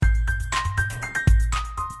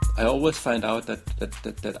I always find out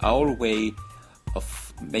that our way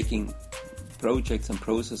of making projects and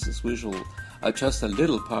processes visual are just a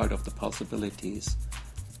little part of the possibilities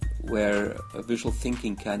where visual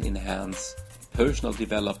thinking can enhance personal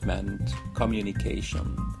development,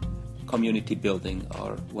 communication, community building,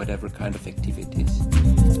 or whatever kind of activities.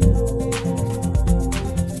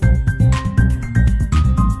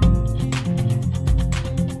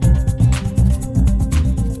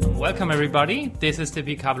 Welcome everybody, this is the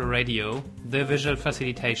Picablo Radio, the Visual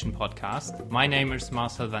Facilitation Podcast. My name is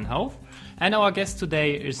Marcel van Hoof, and our guest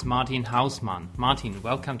today is Martin Hausmann. Martin,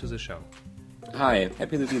 welcome to the show. Hi,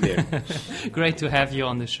 happy to be there. Great to have you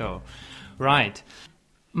on the show. Right.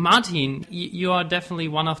 Martin, you are definitely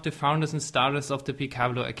one of the founders and starters of the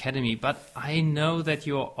Picablo Academy, but I know that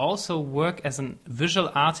you also work as a visual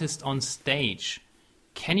artist on stage.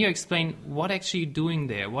 Can you explain what actually you're doing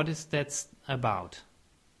there? What is that about?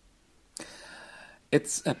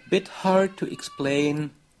 It's a bit hard to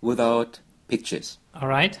explain without pictures. All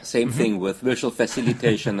right. Same thing with visual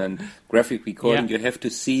facilitation and graphic recording. Yeah. You have to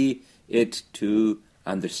see it to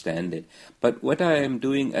understand it. But what I am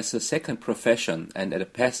doing as a second profession and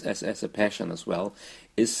as a passion as well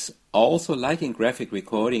is also, like in graphic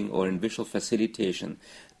recording or in visual facilitation,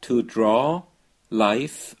 to draw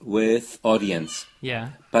live with audience.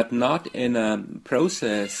 Yeah. But not in a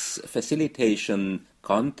process facilitation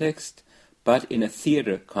context, but in a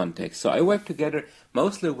theater context. So I work together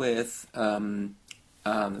mostly with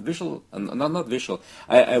visual, not visual.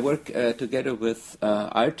 I work together with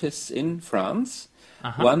artists in France.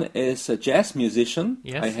 Uh-huh. One is a jazz musician.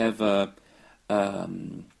 Yes. I have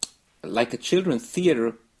like a children's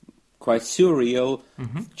theater, quite surreal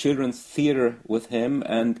children's theater with him.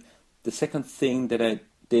 And the second thing that I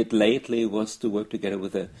did lately was to work together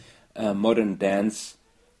with a modern dance,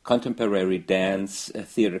 contemporary dance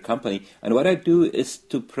theater company. And what I do is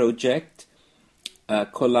to project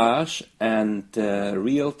collage and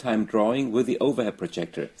real-time drawing with the overhead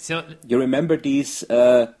projector. So you remember these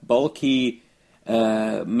bulky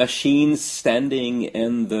machines standing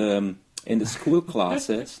in the school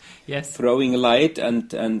classes, yes, throwing light, and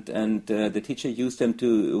the teacher used them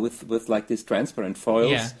with like these transparent foils,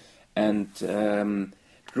 yeah, and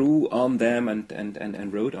drew on them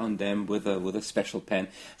and wrote on them with a special pen.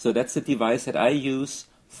 So that's the device that I use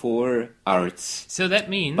for arts. So that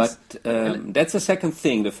means... But that's the second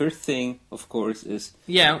thing. The first thing, of course, is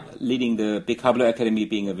leading the Picablo Academy,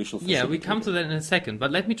 being a visual facilitator. Yeah, we come to that in a second.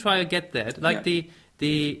 But let me try to get that. Like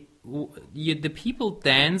the people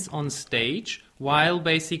dance on stage while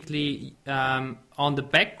basically on the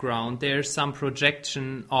background there's some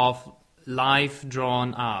projection of live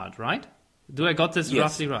drawn art, right? Do I got this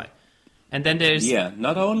roughly right? And then there's... Yeah,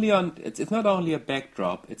 not only on... It's not only a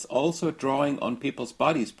backdrop, it's also drawing on people's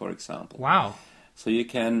bodies, for example. Wow. So you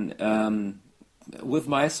can... with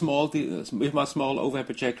my small overhead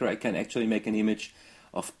projector, I can actually make an image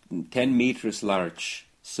of 10 meters large.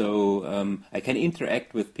 So I can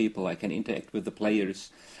interact with people, I can interact with the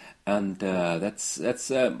players. And that's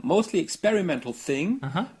mostly experimental thing,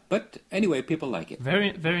 but anyway, people like it.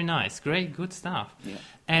 Very, very nice. Great, good stuff. Yeah.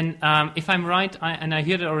 And if I'm right, I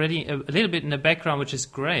hear it already a little bit in the background, which is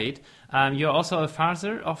great. You're also a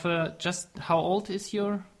father of just how old is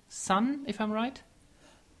your son, if I'm right?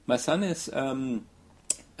 My son is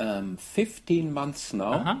 15 months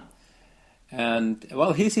now. And,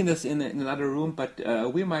 well, he's in another room, but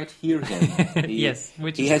we might hear him. Yes,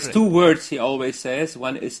 he has great. 2 words he always says.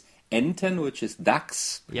 One is enten, which is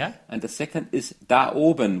ducks. Yeah. And the second is da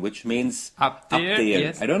oben, which means up there.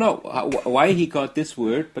 Yes. I don't know why he got this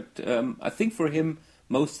word, but I think for him,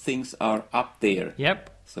 most things are up there. Yep.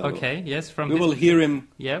 So okay, yes. We will hear him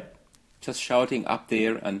Yep. just shouting up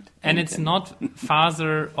there. And it's not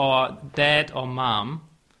father or dad or mom.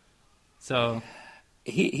 So...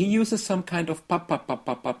 He uses some kind of papa,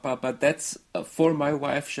 but that's for my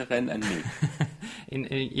wife Sharon and me.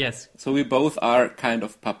 Yes. So we both are kind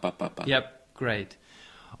of papa. Yep, great.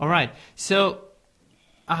 All right. So,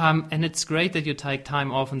 and it's great that you take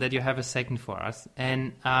time off and that you have a second for us.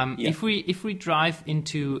 And if we drive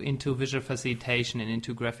into visual facilitation and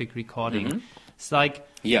into graphic recording, it's like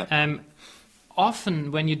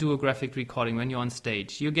often when you do a graphic recording, when you're on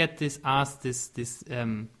stage, you get asked this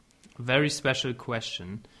very special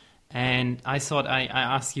question, and I thought I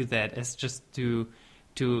asked you that as just to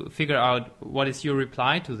figure out what is your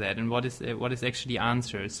reply to that and what is actually the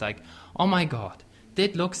answer. It's like, oh my God,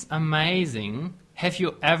 that looks amazing. Have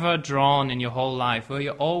you ever drawn in your whole life? Were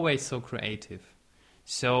you always so creative?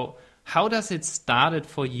 So how does it started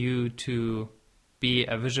for you to be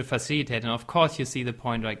a visual facilitator? And of course you see the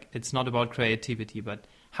point, like it's not about creativity, but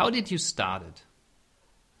how did you start it?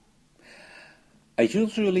 I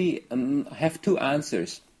usually have two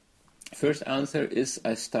answers. First answer is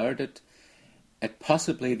I started at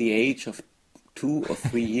possibly the age of 2 or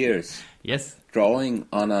 3 years. Yes. Drawing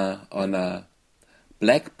on a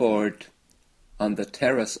blackboard on the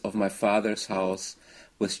terrace of my father's house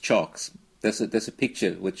with chalks. There's a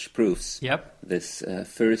picture which proves this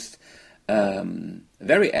first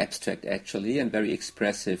very abstract actually and very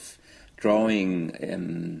expressive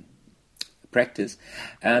drawing practice.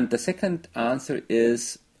 And the second answer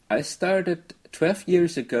is I started 12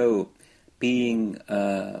 years ago being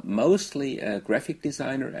mostly a graphic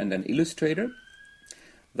designer and an illustrator,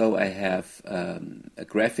 though I have a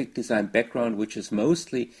graphic design background which is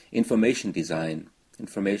mostly information design,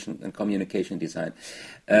 information and communication design.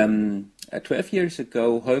 12 years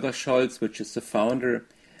ago, Holger Scholz, which is the founder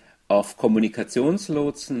of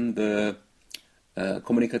Kommunikationslotsen, the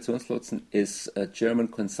Kommunikationslotsen is a German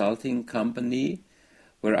consulting company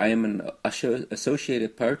where I am an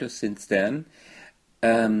associated partner since then.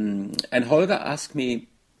 And Holger asked me,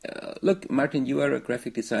 look, Martin, you are a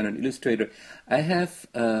graphic designer and illustrator. I have,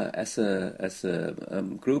 as a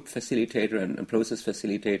group facilitator and process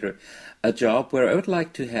facilitator, a job where I would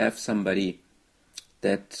like to have somebody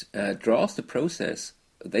that draws the process.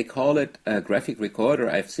 They call it a graphic recorder.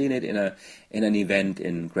 I've seen it in an event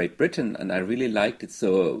in Great Britain, and I really liked it.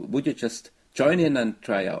 So would you just join in and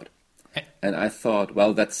try out? And I thought,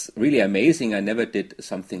 well, that's really amazing. I never did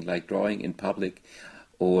something like drawing in public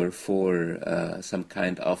or for some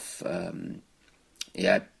kind of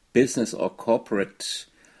business or corporate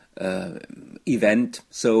event.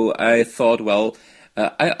 So I thought, well,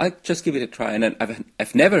 I'll just give it a try. And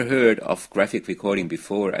I've never heard of graphic recording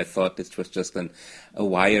before. I thought this was just a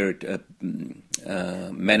wired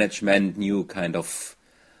management, new kind of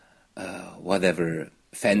whatever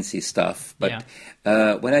fancy stuff. But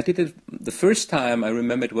when I did it the first time, I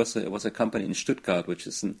remember it was a company in Stuttgart, which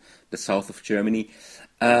is in the south of Germany.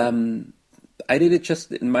 I did it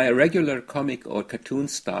just in my regular comic or cartoon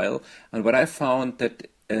style. And what I found that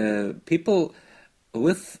people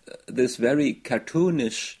with this very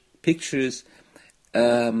cartoonish pictures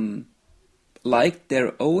liked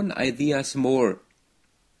their own ideas more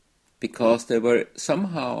because they were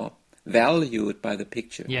somehow valued by the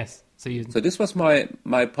picture. Yes. So this was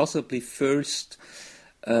my possibly first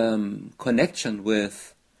connection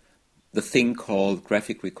with the thing called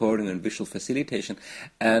graphic recording and visual facilitation.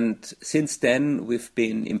 And since then, we've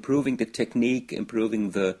been improving the technique,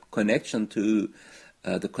 improving the connection to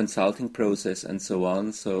the consulting process and so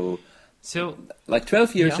on. So like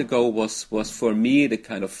 12 years ago was for me the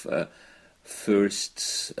kind of first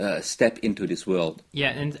step into this world. Yeah,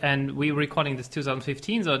 and we were recording this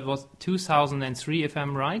 2015, so it was 2003 if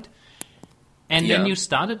I'm right. And then you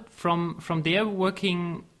started from there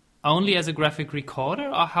working only as a graphic recorder,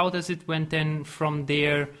 or how does it went then from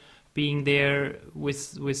there, being there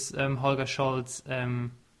with Holger Scholz?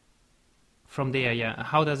 From there,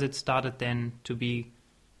 how does it started then to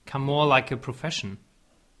become more like a profession?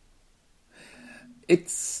 It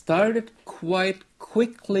started quite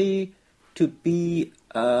quickly to be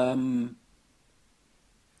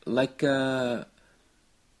like a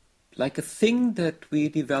thing that we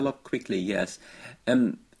developed quickly. Yes,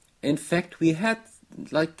 in fact, we had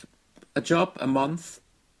like a job a month.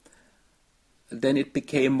 Then it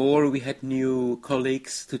became more. We had new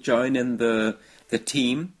colleagues to join in the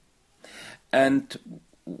team. And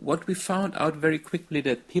what we found out very quickly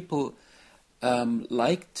that people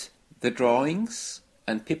liked the drawings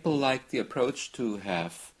and people liked the approach to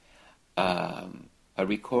have a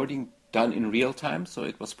recording done in real time. So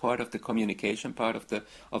it was part of the communication, part of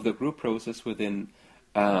the group process within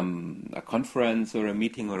a conference or a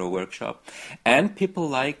meeting or a workshop. And people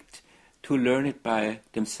liked to learn it by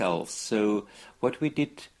themselves. So what we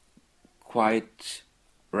did quite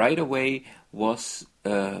right away was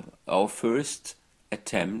our first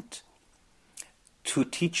attempt to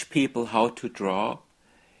teach people how to draw,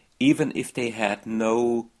 even if they had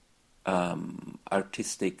no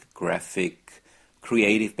artistic, graphic,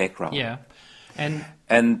 creative background. Yeah,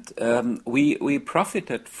 and we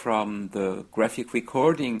profited from the graphic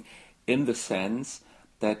recording in the sense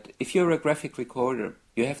that if you're a graphic recorder,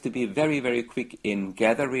 you have to be very, very quick in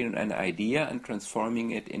gathering an idea and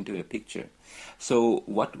transforming it into a picture. So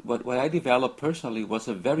what I developed personally was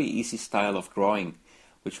a very easy style of drawing,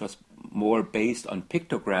 which was more based on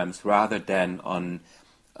pictograms rather than on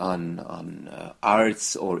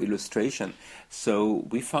arts or illustration. So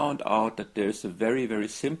we found out that there's a very, very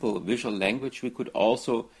simple visual language we could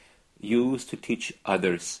also use to teach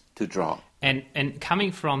others to draw. And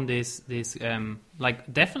coming from this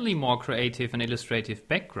like definitely more creative and illustrative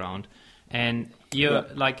background, And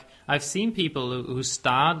I've seen people who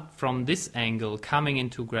start from this angle coming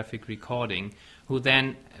into graphic recording, who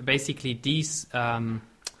then basically de-skill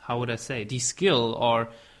or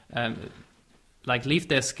leave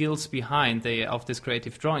their skills behind of this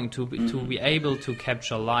creative drawing to be able to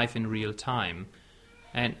capture live in real time.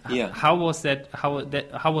 And how was that?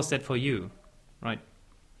 How was that for you? Right.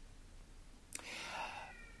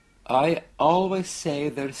 I always say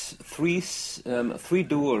there's three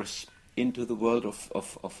doors into the world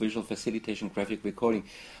of visual facilitation, graphic recording.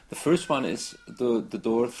 The first one is the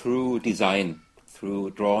door through design,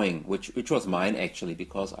 through drawing, which was mine actually,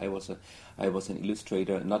 because I was an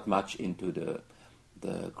illustrator, not much into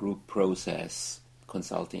the group process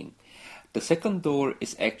consulting. The second door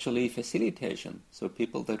is actually facilitation. So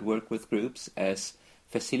people that work with groups as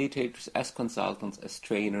facilitators, as consultants, as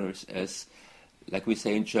trainers, as, like we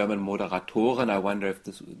say in German, Moderatoren. I wonder if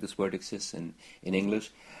this word exists in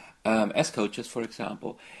English. As coaches, for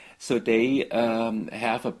example. So they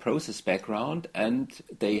have a process background and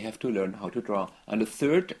they have to learn how to draw. And the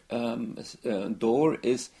third door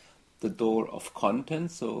is the door of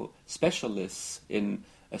content, so specialists in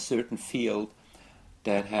a certain field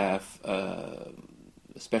that have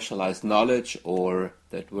specialized knowledge or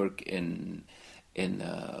that work in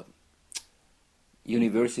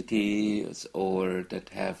universities or that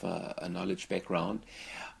have a knowledge background,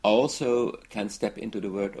 also can step into the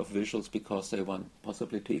world of visuals because they want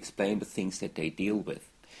possibly to explain the things that they deal with.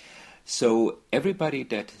 So everybody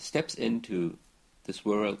that steps into this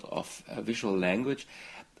world of visual language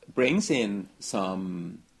brings in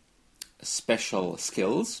some special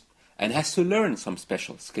skills and has to learn some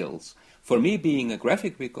special skills. For me, being a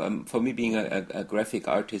graphic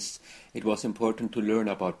artist, it was important to learn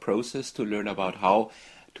about process, to learn about how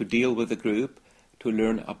to deal with a group, to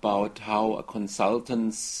learn about how a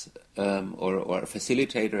consultant or a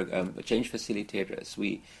facilitator, a change facilitator, as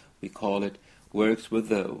we call it, works with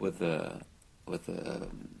the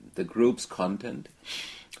group's content.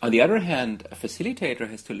 On the other hand, a facilitator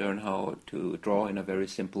has to learn how to draw in a very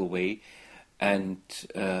simple way,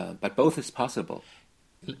 but both is possible.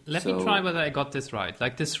 Let me try whether I got this right.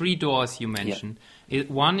 Like the three doors you mentioned.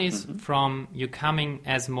 One is from you coming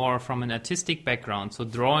as more from an artistic background, so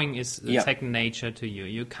drawing is second nature to you.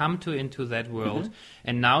 You come into that world,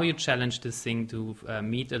 and now you challenge this thing to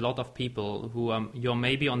meet a lot of people who you're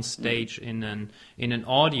maybe on stage in an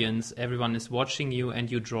audience. Everyone is watching you,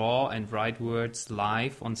 and you draw and write words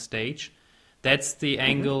live on stage. That's the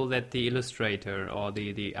angle that the illustrator or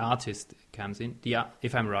the artist comes in.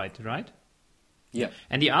 If I'm right? Yeah.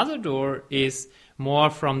 And the other door is more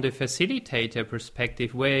from the facilitator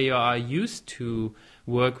perspective, where you are used to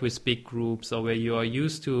work with big groups or where you are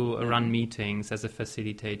used to run meetings as a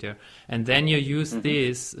facilitator. And then you use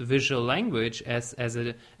this visual language as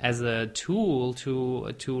a tool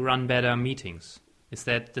to run better meetings. Is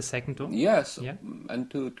that the second door? Yes. Yeah.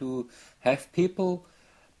 And to have people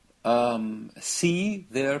see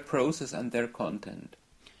their process and their content.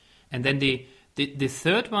 And then the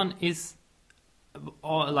third one is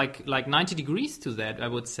like 90 degrees to that, I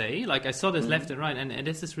would say. Like I saw this left and right, and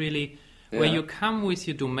this is really where you come with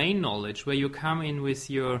your domain knowledge, where you come in with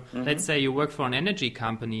your, let's say you work for an energy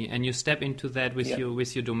company and you step into that with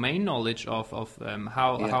your domain knowledge of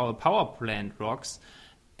how a power plant works,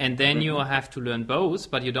 and then you have to learn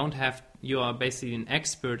both, but you are basically an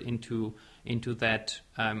expert into that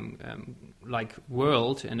like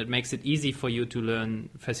world, and it makes it easy for you to learn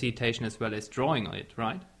facilitation as well as drawing on it,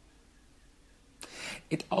 right?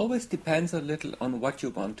 It always depends a little on what you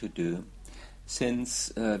want to do,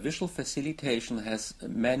 since visual facilitation has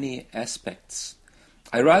many aspects.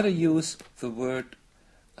 I rather use the word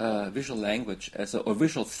visual language or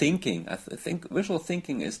visual thinking. I think visual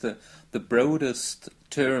thinking is the broadest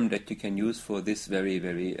term that you can use for this very,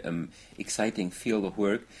 very exciting field of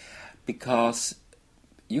work, because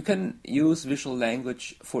you can use visual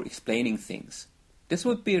language for explaining things. This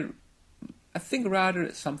would be, I think,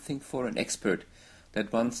 rather something for an expert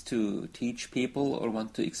that wants to teach people or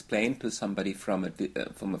want to explain to somebody from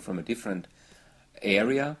a different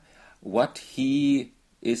area what he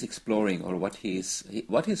is exploring or what he's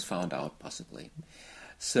found out possibly.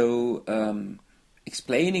 So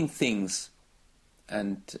explaining things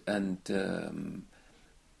and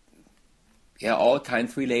all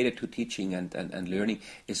kinds related to teaching and learning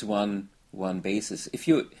is one basis. If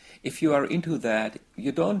you are into that,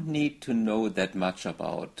 you don't need to know that much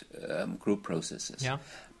about group processes. Yeah.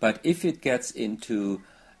 But if it gets into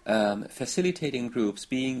facilitating groups,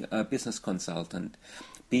 being a business consultant,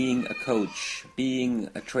 being a coach, being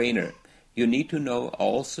a trainer, you need to know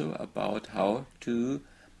also about how to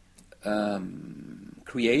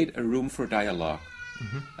create a room for dialogue,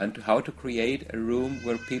 and how to create a room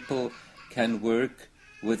where people can work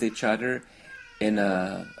with each other in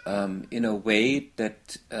a way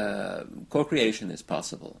that co-creation is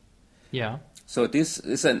possible. Yeah. So this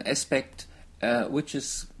is an aspect which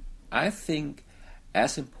is, I think,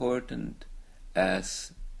 as important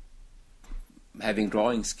as having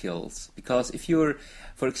drawing skills. Because if you're,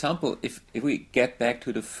 for example, if we get back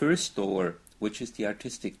to the first door, which is the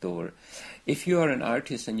artistic door, if you are an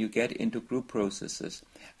artist and you get into group processes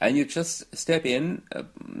and you just step in,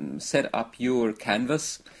 set up your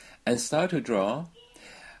canvas and start to draw,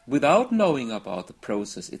 without knowing about the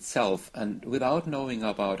process itself and without knowing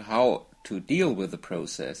about how to deal with the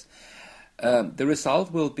process, the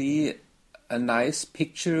result will be a nice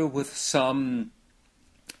picture with some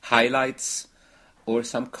highlights or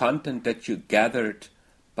some content that you gathered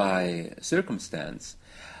by circumstance.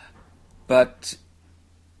 But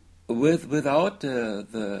without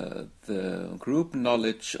the group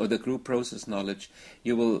knowledge or the group process knowledge,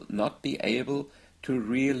 you will not be able to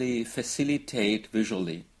really facilitate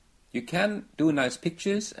visually. You can do nice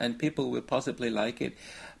pictures and people will possibly like it,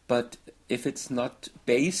 but if it's not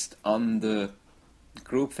based on the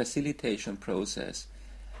group facilitation process,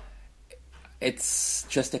 it's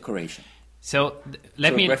just decoration. So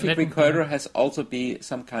graphic recorder has also be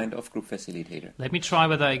some kind of group facilitator. Let me try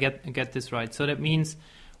whether I get this right. So that means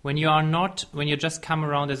when you just come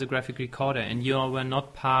around as a graphic recorder and you were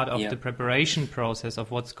not part of the preparation process of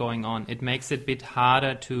what's going on, it makes it a bit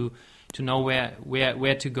harder to know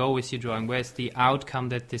where to go with your drawing. Where's the outcome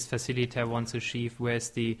that this facilitator wants to achieve? Where's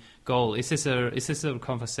the goal? Is this a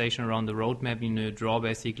conversation around the roadmap? You draw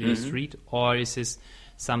basically a street, or is this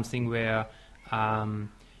something where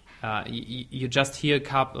you just hear a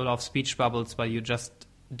couple of speech bubbles, but you just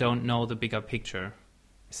don't know the bigger picture?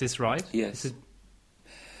 Is this right? Yes.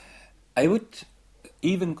 I would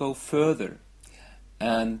even go further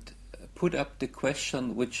and put up the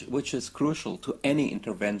question which is crucial to any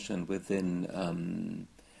intervention within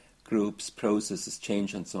groups, processes,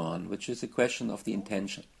 change, and so on, which is a question of the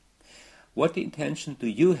intention. What intention do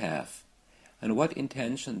you have, and what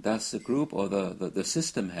intention does the group or the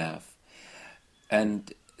system have?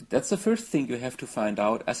 And that's the first thing you have to find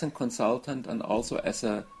out as a consultant and also as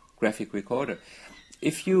a graphic recorder.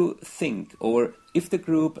 If you think, or if the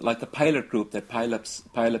group, like a pilot group that pilots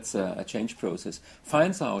a change process,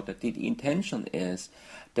 finds out that the intention is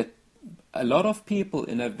that a lot of people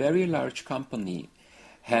in a very large company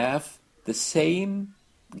have the same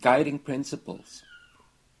guiding principles,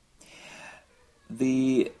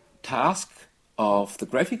 the task of the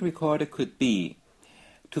graphic recorder could be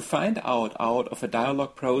to find out of a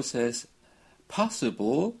dialogue process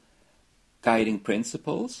possible guiding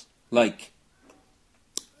principles, like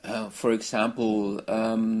for example,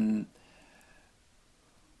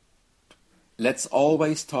 let's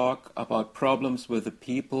always talk about problems with the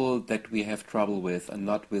people that we have trouble with and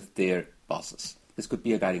not with their bosses. This could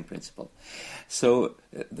be a guiding principle. So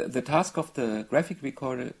the task of the graphic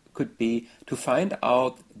recorder could be to find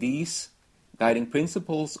out these guiding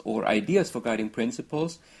principles or ideas for guiding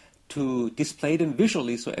principles, to display them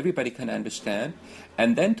visually so everybody can understand,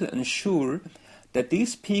 and then to ensure that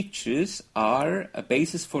these pictures are a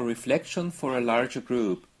basis for reflection for a larger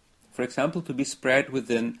group. For example, to be spread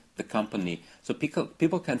within the company. So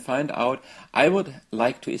people can find out, I would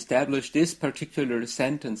like to establish this particular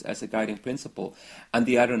sentence as a guiding principle and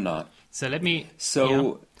the other not.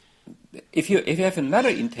 If you have another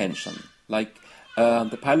intention, like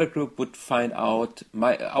the pilot group would find out,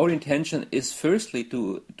 our intention is firstly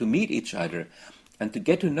to meet each other and to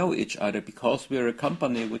get to know each other, because we're a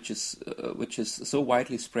company which is so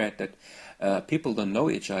widely spread that people don't know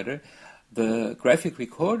each other. The graphic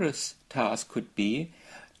recorder's task could be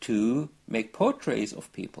to make portraits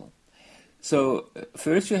of people. So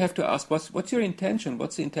first you have to ask, what's your intention?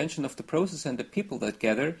 What's the intention of the process and the people that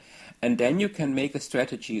gather? And then you can make a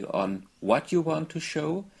strategy on what you want to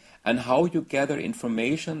show and how you gather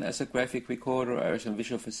information as a graphic recorder or as a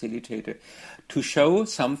visual facilitator to show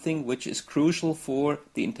something which is crucial for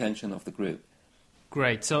the intention of the group.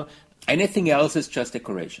 Great. So anything else is just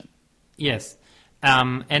decoration. Yes.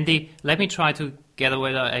 Let me try to gather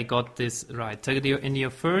whether I got this right. So in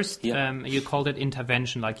your first, you called it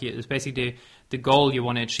intervention. Like it's basically the goal you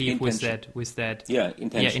want to achieve intention. with that.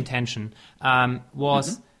 Intention.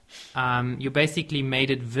 Was you basically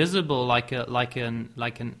made it visible, like an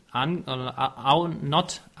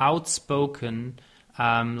not outspoken,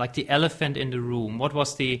 like the elephant in the room. What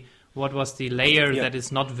was the layer that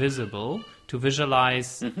is not visible to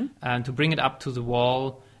visualize and to bring it up to the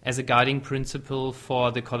wall as a guiding principle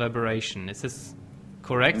for the collaboration? Is this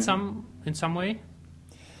correct in some way?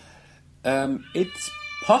 It's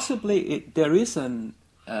possibly there is an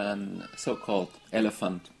so-called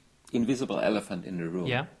invisible elephant in the room.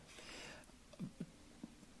 Yeah.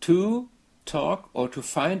 To talk or to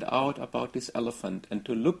find out about this elephant and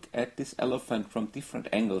to look at this elephant from different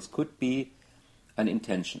angles could be an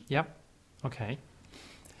intention. Yeah. Okay.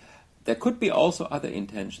 There could be also other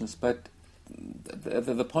intentions, but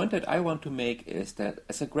the point that I want to make is that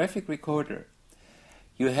as a graphic recorder,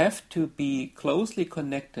 you have to be closely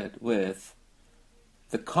connected with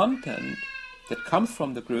the content that comes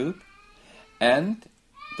from the group and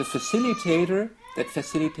the facilitator that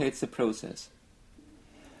facilitates the process.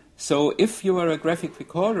 So if you are a graphic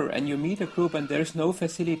recorder and you meet a group and there's no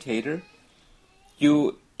facilitator,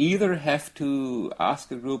 you either have to ask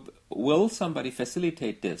the group, will somebody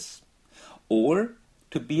facilitate this? Or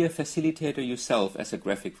to be a facilitator yourself as a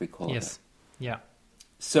graphic recorder. Yes. Yeah.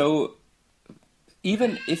 So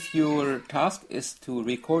even if your task is to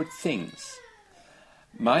record things,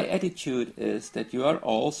 my attitude is that you are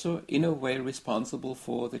also in a way responsible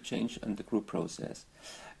for the change in the group process.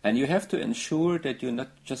 And you have to ensure that you're not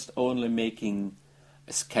just only making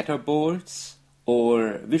scatterboards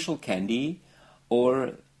or visual candy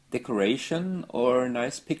or decoration or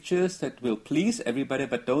nice pictures that will please everybody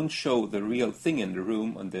but don't show the real thing in the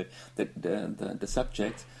room on the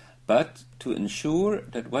subjects, but to ensure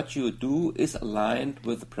that what you do is aligned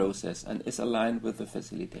with the process and is aligned with the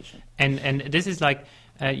facilitation. And this is like,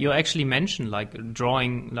 you actually mentioned like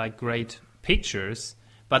drawing like great pictures,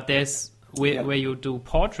 but there's where you do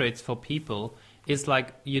portraits for people, is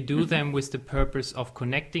like you do them with the purpose of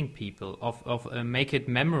connecting people, of make it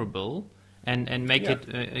memorable and make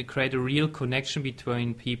it create a real connection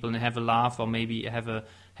between people and have a laugh, or maybe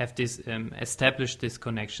have this establish this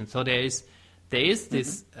connection. So there is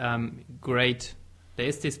this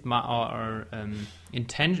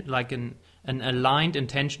intention, like an aligned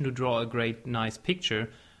intention to draw a great nice picture,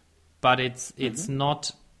 but it's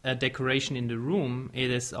not a decoration in the room. It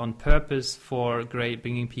is on purpose for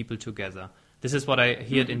bringing people together. This is what I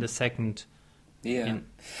heard in the second.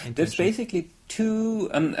 There's basically two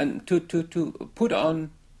and to put on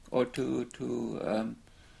or to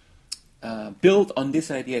build on this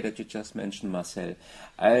idea that you just mentioned, Marcel.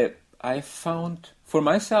 I found for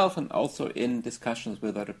myself and also in discussions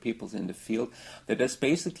with other people in the field that there's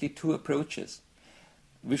basically two approaches: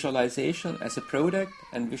 visualization as a product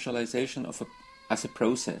and visualization as a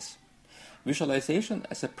process. Visualization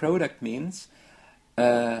as a product means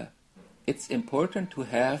it's important to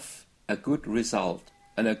have a good result,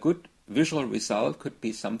 and a good visual result could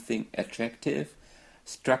be something attractive,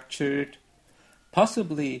 structured,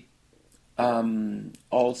 possibly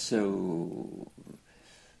also,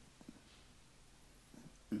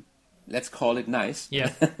 let's call it nice,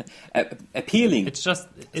 appealing. It's just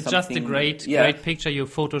a great picture you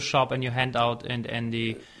Photoshop and you hand out in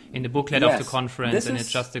the booklet of the conference, and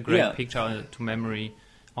it's just a great picture to memory.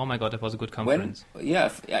 Oh my God, that was a good conference.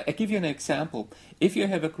 I give you an example. If you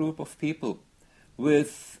have a group of people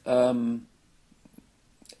with a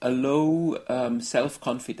low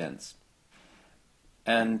self-confidence,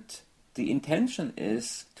 and the intention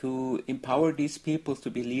is to empower these people to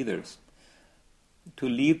be leaders, to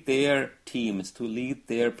lead their teams, to lead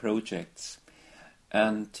their projects,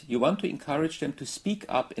 and you want to encourage them to speak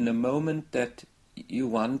up in a moment that you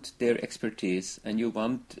want their expertise and you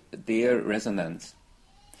want their resonance.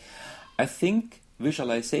 I think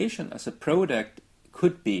visualization as a product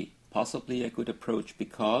could be possibly a good approach,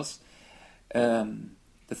 because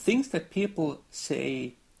the things that people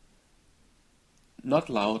say not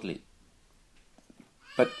loudly,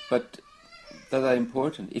 but that are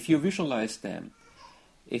important, if you visualize them,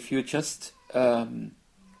 if you just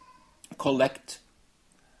collect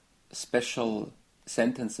special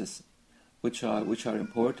sentences which are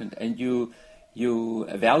important, and you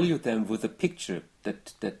value them with a picture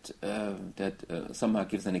that somehow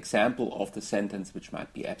gives an example of the sentence which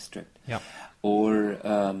might be abstract. Or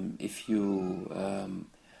if you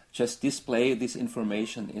just display this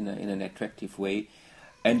information in an attractive way,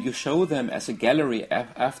 and you show them as a gallery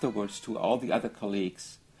afterwards to all the other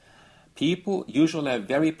colleagues, people usually are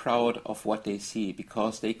very proud of what they see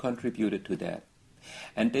because they contributed to that.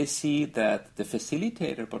 And they see that the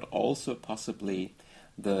facilitator, but also possibly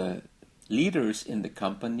the leaders in the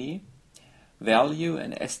company, value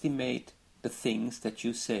and estimate the things that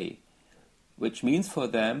you say, which means for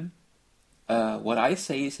them, what I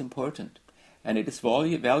say is important. And it is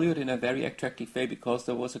valued in a very attractive way, because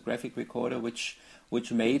there was a graphic recorder which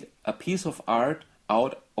made a piece of art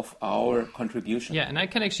out of our contribution. Yeah, and I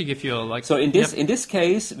can actually give you So in this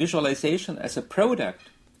case, visualization as a product,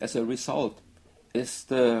 as a result, is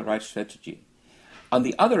the right strategy. On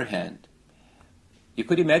the other hand, you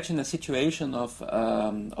could imagine a situation of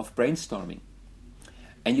brainstorming,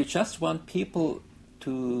 and you just want people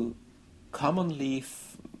to commonly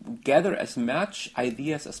gather as much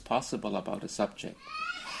ideas as possible about a subject.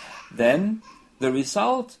 Then the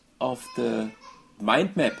result of the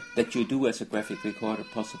mind map that you do as a graphic recorder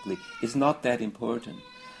possibly is not that important.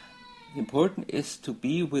 Important is to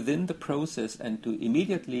be within the process and to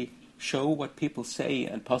immediately show what people say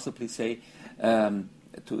and possibly say to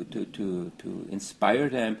inspire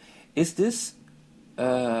them. Is this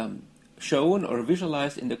shown or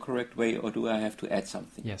visualized in the correct way, or do I have to add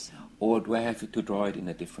something? Yes. Or do I have to draw it in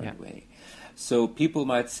a different way? So people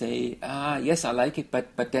might say, yes, I like it,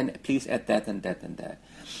 but then please add that and that and that.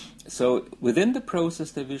 So within the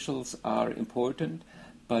process, the visuals are important,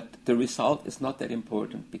 but the result is not that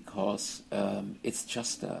important because it's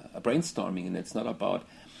just a brainstorming, and it's not about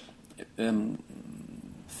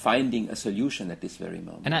finding a solution at this very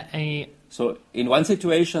moment. And so in one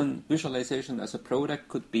situation, visualization as a product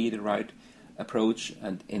could be the right approach,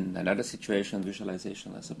 and in another situation,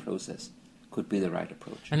 visualization as a process could be the right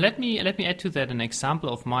approach. And let me add to that an example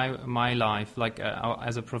of my life, like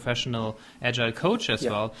as a professional agile coach as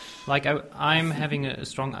well. Like I'm having a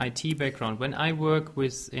strong IT background. When I work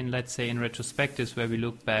in retrospectives where we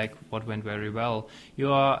look back what went very well, you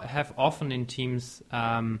have often in teams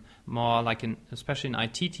more like especially in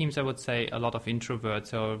IT teams, I would say a lot of introverts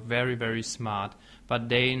who are very, very smart, but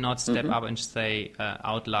they not step up and say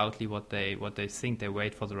out loudly what they think. They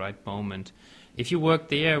wait for the right moment. If you work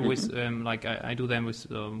there with, like I do them with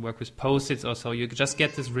work with Post-its or so, you just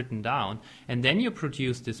get this written down, and then you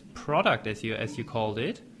produce this product as you called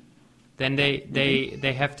it. Then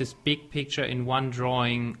they have this big picture in one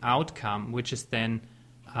drawing outcome, which is then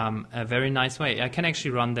a very nice way. I can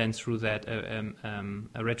actually run then through that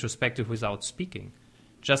a retrospective without speaking.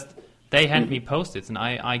 Just they hand me Post-its, and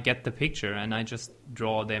I get the picture, and I just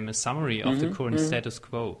draw them a summary of the current status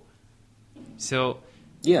quo. So.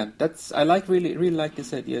 Yeah, I really like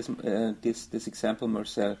this idea, this example,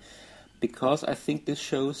 Marcel, because I think this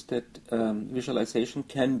shows that visualization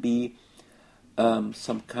can be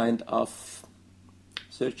some kind of,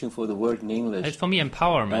 searching for the word in English. It's for me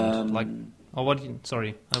empowerment, I wanted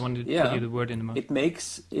to put you the word in the mouth.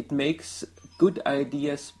 It makes good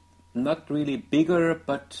ideas not really bigger,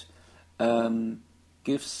 but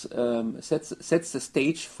sets the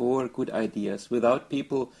stage for good ideas without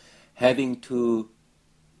people having to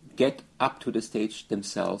get up to the stage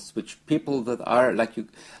themselves, which people that are, like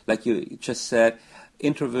you just said,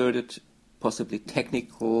 introverted, possibly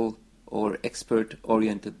technical or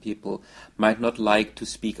expert-oriented people might not like to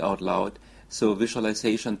speak out loud. So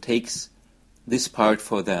visualization takes this part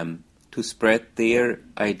for them to spread their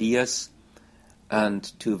ideas and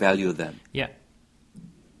to value them. Yeah.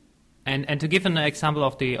 And to give an example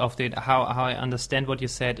of the how I understand what you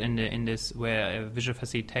said in this, where visual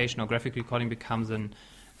facilitation or graphic recording becomes and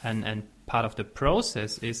part of the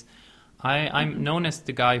process is, I'm known as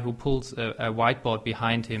the guy who pulls a whiteboard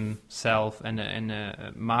behind himself and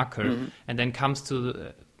a marker, and then comes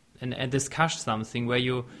to and discuss something where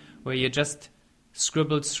you just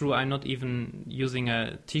scribble through. I'm not even using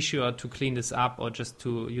a tissue to clean this up, or just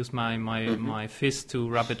to use my fist to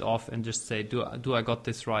rub it off and just say, do I got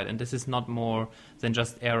this right? And this is not more than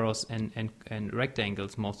just arrows and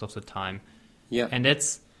rectangles most of the time. Yeah, and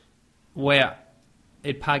that's where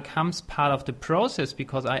it becomes part of the process,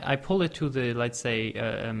 because I pull it to the, let's say,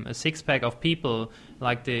 a six-pack of people,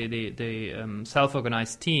 like the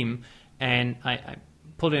self-organized team, and I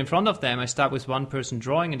put it in front of them. I start with one person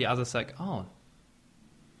drawing, and the other's like, oh,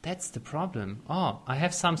 that's the problem. Oh, I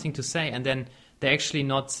have something to say. And then they're actually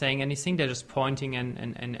not saying anything. They're just pointing,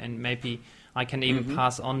 and maybe I can even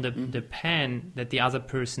pass on the pen that the other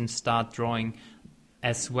person start drawing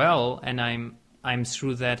as well, and I'm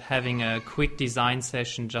through that having a quick design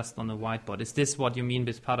session just on the whiteboard. Is this what you mean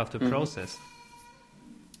with part of the process?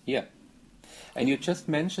 Yeah. And you just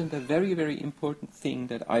mentioned a very, very important thing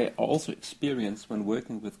that I also experience when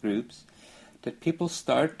working with groups, that people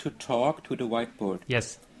start to talk to the whiteboard.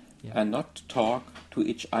 Yes. Yeah. And not talk to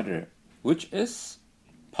each other, which is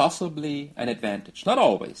possibly an advantage. Not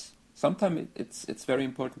always. Sometimes it's very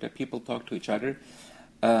important that people talk to each other,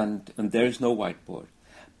 and there is no whiteboard.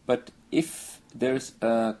 But if there's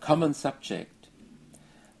a common subject,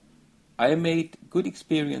 I made good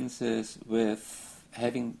experiences with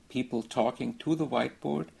having people talking to the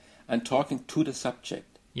whiteboard and talking to the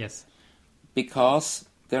subject. Yes. Because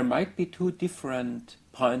there might be two different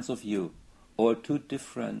points of view or two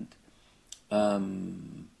different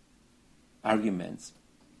arguments.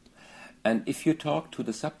 And if you talk to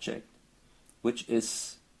the subject, which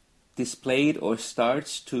is displayed or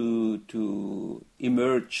starts to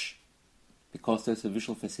emerge because there's a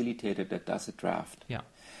visual facilitator that does a draft. Yeah.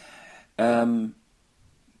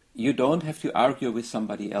 You don't have to argue with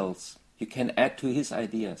somebody else. You can add to his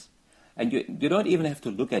ideas, and you don't even have to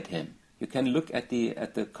look at him. You can look at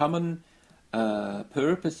the common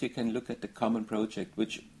purpose. You can look at the common project,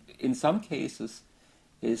 which in some cases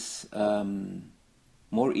is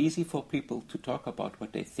more easy for people to talk about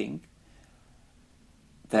what they think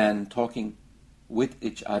than talking with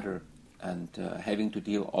each other and having to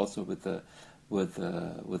deal also with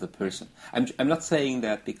a person. I'm not saying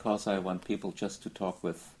that because I want people just to talk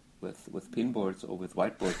with pinboards or with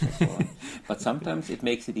whiteboards and so on, but sometimes it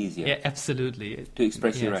makes it easier. Yeah, absolutely. To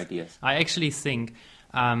express your ideas. I actually think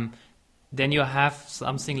then you have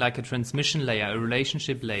something like a transmission layer, a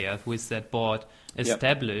relationship layer with that board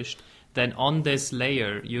established. Yep. Then on this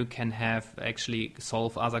layer you can have actually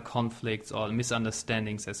solve other conflicts or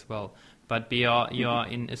misunderstandings as well. But you're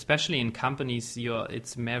in, especially in companies,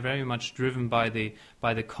 it's very much driven by the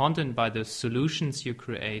content, by the solutions you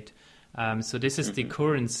create. So this is the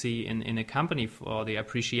currency in a company for the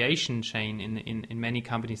appreciation chain in many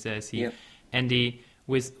companies that I see. Yep. And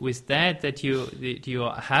with that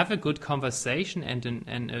you have a good conversation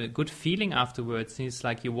and a good feeling afterwards. It's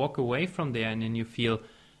like you walk away from there and then you feel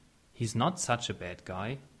he's not such a bad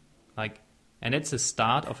guy, and it's a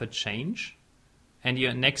start of a change. And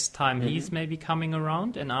next time he's maybe coming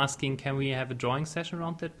around and asking, can we have a drawing session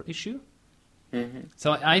around that issue? Mm-hmm.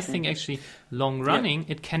 So I think actually long running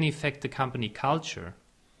it can affect the company culture.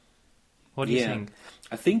 What do you think?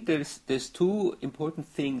 I think there's two important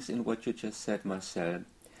things in what you just said, Marcel.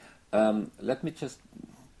 Let me just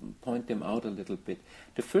point them out a little bit.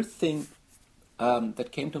 The first thing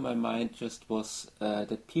that came to my mind just was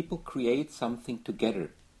that people create something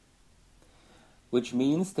together, which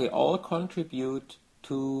means they all contribute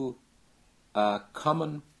to a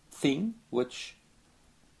common thing, which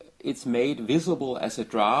it's made visible as a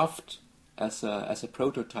draft, as a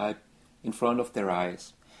prototype in front of their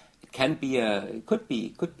eyes. It could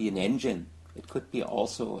be an engine. It could be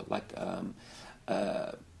also like an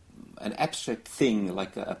abstract thing,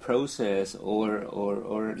 like a process,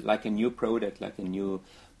 or like a new product, like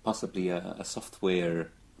possibly a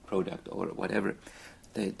software product or whatever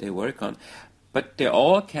they work on. But they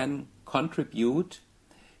all can contribute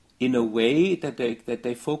in a way that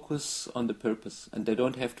they focus on the purpose, and they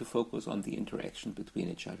don't have to focus on the interaction between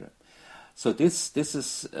each other. So this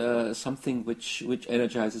is something which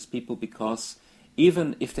energizes people, because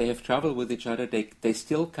even if they have trouble with each other, they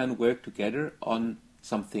still can work together on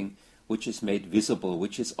something which is made visible,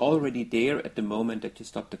 which is already there at the moment that you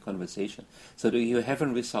stop the conversation. So that you have a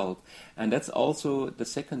result. And that's also the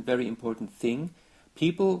second very important thing.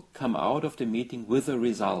 People come out of the meeting with a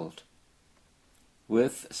result,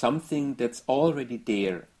 with something that's already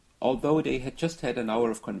there. Although they had just had an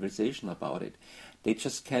hour of conversation about it, they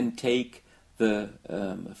just can take the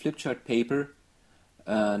flip chart paper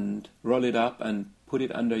and roll it up and put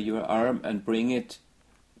it under your arm and bring it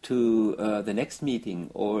to the next meeting,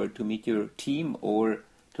 or to meet your team, or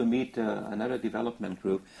to meet another development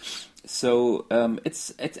group. So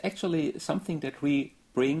it's actually something that we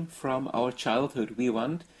bring from our childhood. We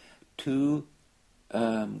want to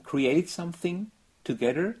create something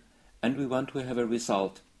together, and we want to have a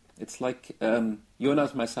result. It's like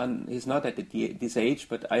Jonas, my son, he's not at this age,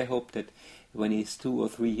 but I hope that when he's 2 or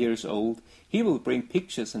 3 years old, he will bring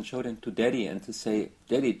pictures and show them to Daddy and to say,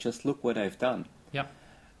 Daddy, just look what I've done. Yeah.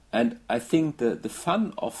 And I think the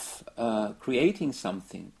fun of creating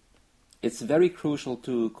something, it's very crucial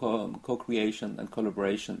to co-creation and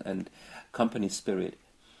collaboration and company spirit.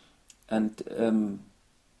 And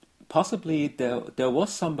possibly there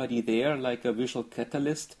was somebody there, like a visual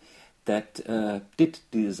catalyst, that did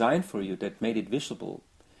the design for you, that made it visible.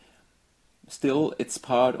 Still, it's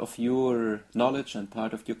part of your knowledge and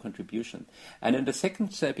part of your contribution. And in the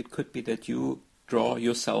second step, it could be that you draw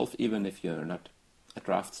yourself, even if you're not a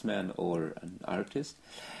draftsman or an artist.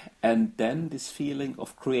 And then this feeling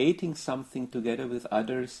of creating something together with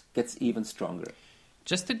others gets even stronger.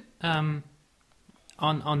 Just to,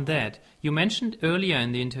 on that, you mentioned earlier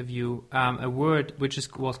in the interview a word which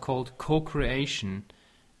was called co-creation.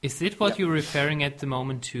 Is it what you're referring at the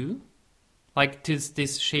moment to? Like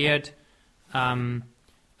this shared,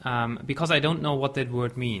 because I don't know what that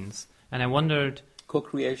word means, and I wondered.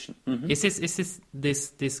 Co-creation. Mm-hmm. Is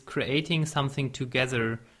this creating something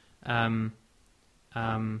together?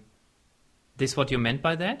 This what you meant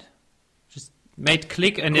by that? Just made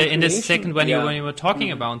click in the second when you were talking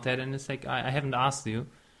about that, and it's like I haven't asked you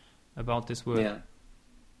about this word. Yeah.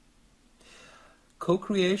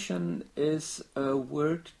 Co-creation is a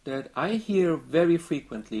word that I hear very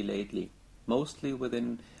frequently lately, mostly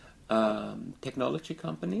within technology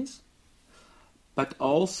companies, but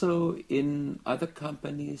also in other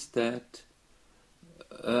companies that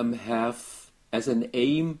have as an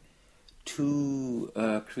aim to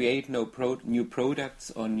create new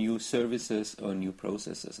products or new services or new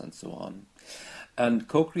processes and so on. And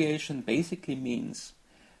co-creation basically means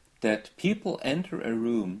that people enter a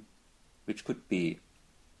room, which could be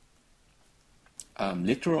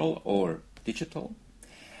literal or digital,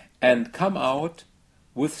 and come out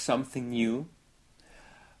with something new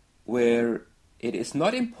where it is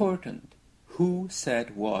not important who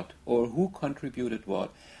said what or who contributed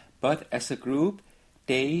what, but as a group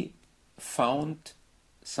they found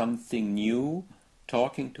something new,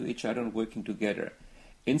 talking to each other and working together,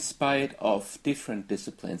 in spite of different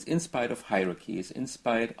disciplines, in spite of hierarchies, in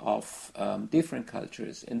spite of different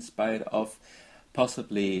cultures, in spite of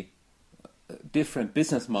possibly different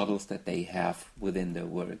business models that they have within their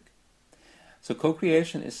work. So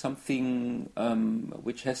co-creation is something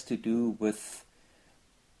which has to do with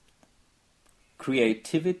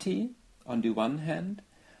creativity on the one hand,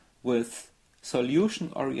 with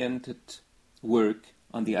solution-oriented work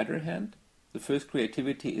on the other hand. The first,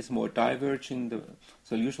 creativity, is more diverging, the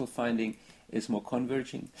solution finding is more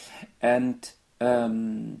converging. And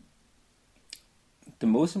the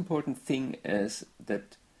most important thing is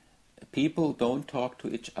that people don't talk to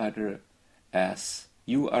each other as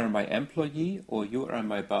you are my employee, or you are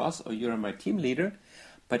my boss, or you are my team leader,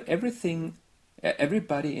 but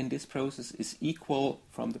everybody in this process is equal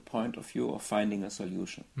from the point of view of finding a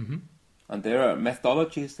solution. Mm-hmm. And there are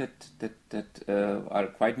methodologies that are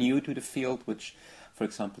quite new to the field, which, for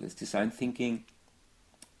example, is design thinking,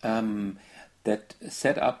 that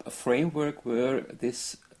set up a framework where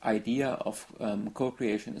this idea of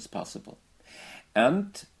co-creation is possible.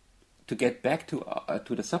 And to get back to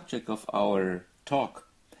the subject of our talk,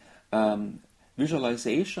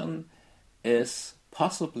 visualization is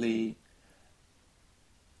possibly,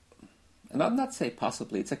 and I'll not say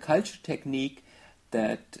possibly, it's a culture technique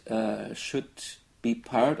that should be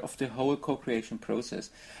part of the whole co-creation process.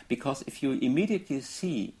 Because if you immediately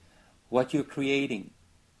see what you're creating,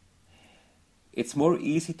 it's more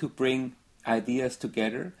easy to bring ideas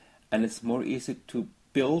together, and it's more easy to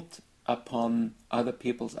build upon other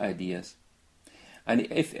people's ideas. And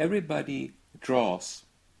if everybody draws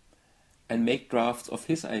and make drafts of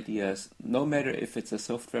his ideas, no matter if it's a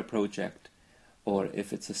software project or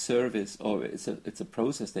if it's a service or it's a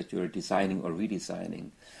process that you're designing or redesigning,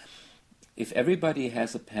 if everybody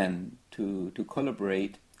has a pen to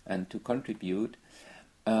collaborate and to contribute,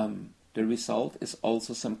 the result is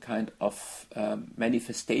also some kind of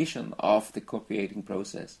manifestation of the co-creating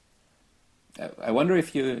process. I wonder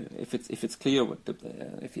if it's clear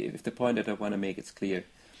if the point that I want to make is clear.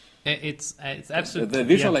 It's absolutely the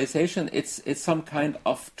visualization. Yeah. It's some kind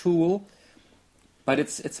of tool, but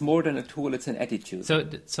it's more than a tool. It's an attitude.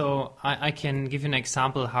 So I can give you an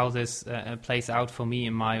example how this plays out for me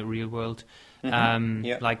in my real world.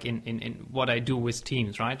 Mm-hmm. Like in what I do with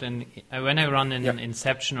teams, right? And when I run an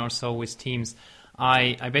Inception or so with teams,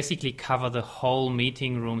 I basically cover the whole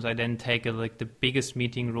meeting rooms. I then take the biggest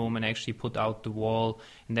meeting room and actually put out the wall.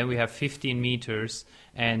 And then we have 15 meters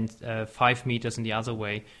and 5 meters in the other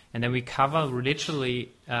way. And then we cover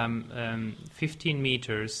literally 15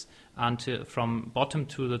 meters from bottom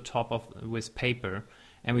to the top with paper.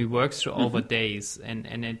 And we work through over days. And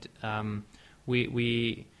it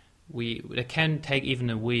it can take even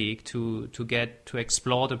a week to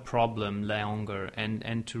explore the problem longer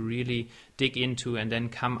and to really dig into and then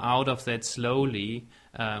come out of that slowly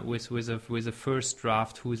with a first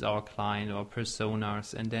draft, who's our client or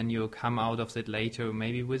personas, and then you come out of that later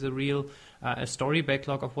maybe with a real a story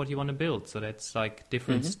backlog of what you want to build. So that's like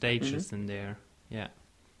different stages in there. Yeah,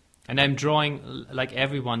 and I'm drawing like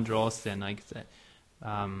everyone draws then like that.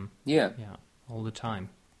 All the time.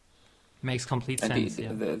 Makes complete sense.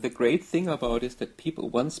 The great thing about it is that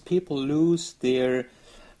once people lose their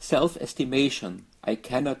self-estimation, I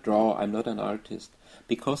cannot draw, I'm not an artist,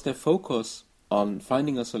 because they focus on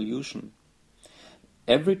finding a solution,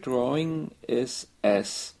 every drawing is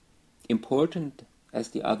as important as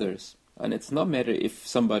the others. And it's no matter if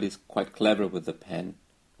somebody's quite clever with the pen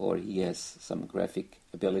or he has some graphic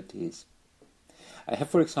abilities. I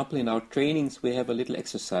have, for example, in our trainings, we have a little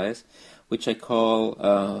exercise which I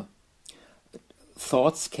call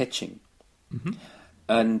thought sketching. Mm-hmm.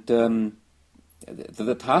 And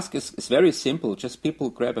the task is very simple. Just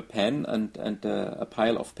people grab a pen and a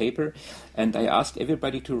pile of paper, and I ask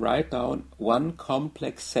everybody to write down one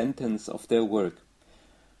complex sentence of their work.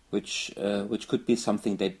 which could be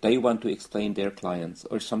something that they want to explain their clients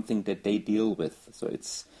or something that they deal with. So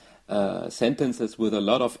it's sentences with a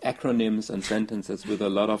lot of acronyms and sentences with a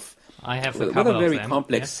lot of I have a couple with a very of them.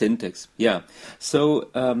 complex syntax. Yeah. So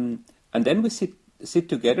and then we sit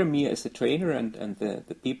together, me as a trainer and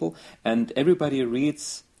the people, and everybody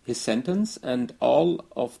reads his sentence, and all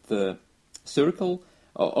of the people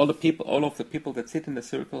that sit in the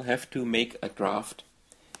circle have to make a draft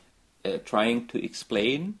trying to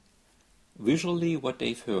explain visually what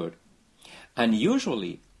they've heard. And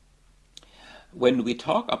usually when we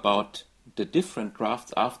talk about the different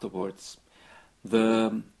drafts afterwards,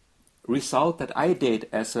 the result that I did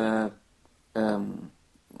as a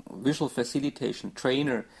visual facilitation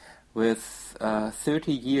trainer with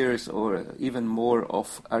 30 years or even more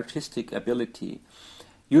of artistic ability,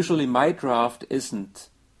 usually my draft isn't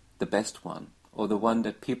the best one or the one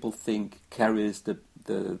that people think carries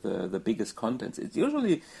the biggest contents. It's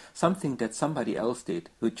usually something that somebody else did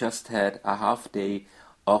who just had a half day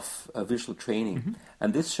of visual training. Mm-hmm.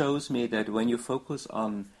 And this shows me that when you focus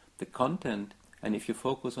on the content and if you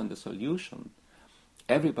focus on the solution,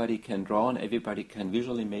 everybody can draw and everybody can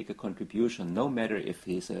visually make a contribution, no matter if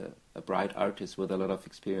he's a bright artist with a lot of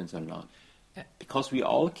experience or not. Because we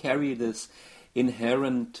all carry this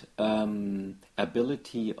inherent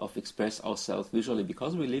ability of express ourselves visually,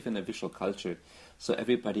 because we live in a visual culture. So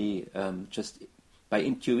everybody just by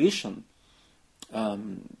intuition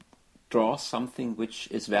draws something which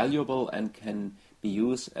is valuable and can be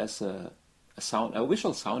used as a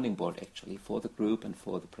visual sounding board actually for the group and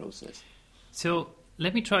for the process. So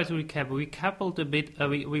let me try to recap. We coupled a bit.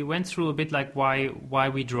 We went through a bit like why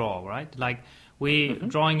we draw, right? Like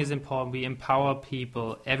drawing is important. We empower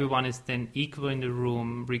people. Everyone is then equal in the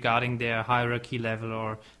room regarding their hierarchy level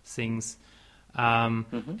or things. And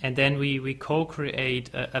then we co-create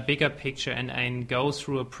a bigger picture and go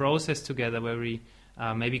through a process together where we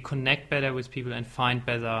maybe connect better with people and find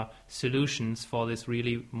better solutions for this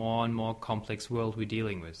really more and more complex world we're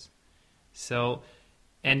dealing with. So,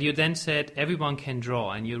 and you then said everyone can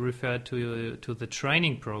draw, and you referred to the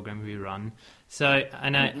training program we run. So,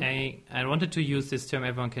 and I wanted to use this term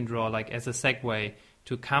 "everyone can draw" like as a segue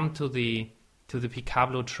to come to the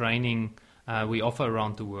Picablo training we offer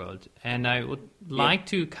around the world. And I would like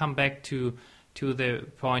to come back to the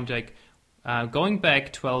point like. Going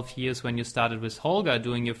back 12 years when you started with Holger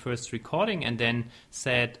doing your first recording, and then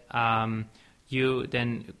said you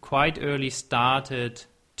then quite early started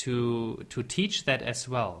to teach that as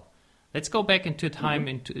well. Let's go back into time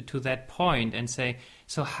into that point and say,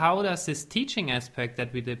 so how does this teaching aspect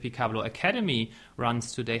that the Picablo Academy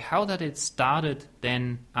runs today, how did it started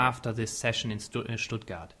then after this session in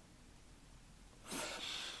Stuttgart?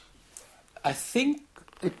 I think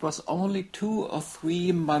it was only 2 or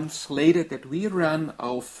 3 months later that we ran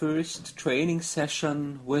our first training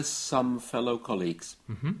session with some fellow colleagues.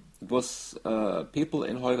 Mm-hmm. It was people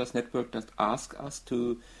in Holger's network that asked us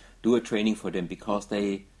to do a training for them because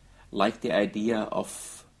they liked the idea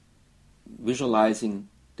of visualizing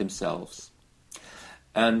themselves.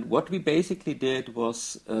 And what we basically did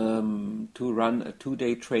was to run a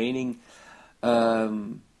 2-day training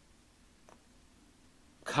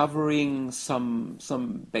covering some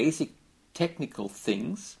basic technical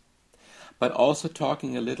things, but also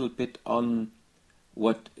talking a little bit on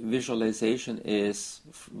what visualization is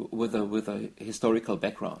with a historical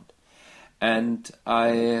background. And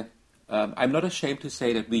I'm not ashamed to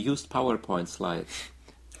say that we used PowerPoint slides.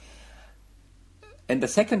 And the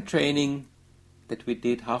second training that we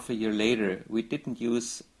did half a year later, we didn't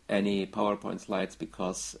use any PowerPoint slides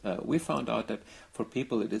because we found out that for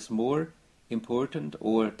people it is more important,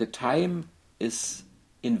 or the time is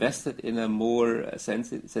invested in a more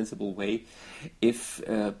sensible way if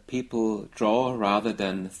people draw rather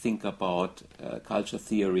than think about culture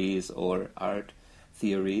theories or art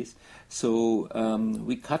theories. So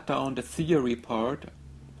we cut down the theory part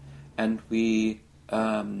and we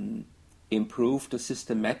improved the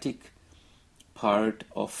systematic part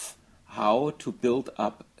of how to build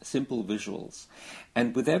up simple visuals.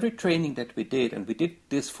 And with every training that we did, and we did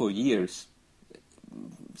this for years,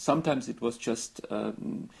 sometimes it was just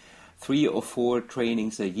 3 or 4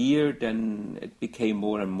 trainings a year, then it became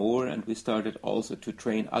more and more, and we started also to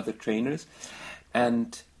train other trainers.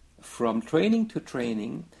 And from training to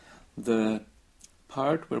training, the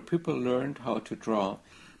part where people learned how to draw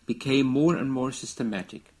became more and more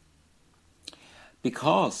systematic.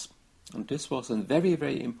 Because, and this was a very,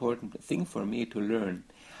 very important thing for me to learn,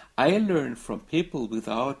 I learned from people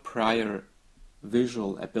without prior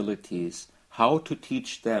visual abilities how to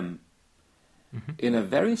teach them in a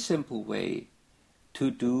very simple way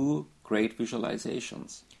to do great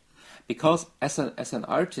visualizations. because as an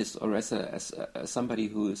artist or as somebody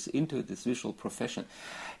who is into this visual profession,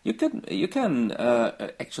 you can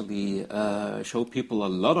actually show people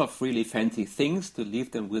a lot of really fancy things to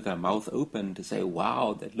leave them with their mouth open to say,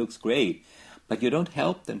 wow, that looks great. But you don't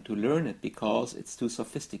help them to learn it because it's too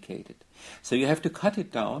sophisticated. So you have to cut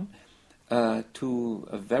it down to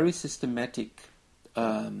a very systematic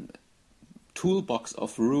toolbox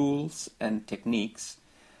of rules and techniques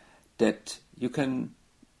that you can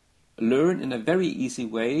learn in a very easy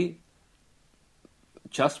way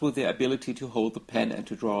just with the ability to hold the pen and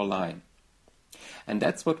to draw a line. And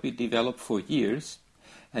that's what we developed for years.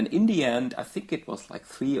 And in the end, I think it was like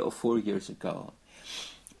 3 or 4 years ago,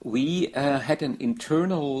 we had an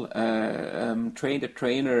internal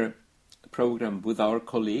train-the-trainer program with our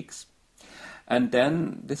colleagues. And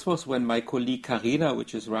then this was when my colleague Karina,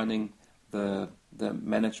 which is running the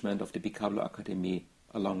management of the Bicablo Academy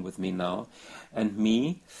along with me now, and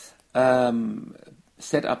me,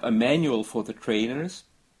 set up a manual for the trainers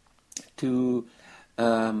to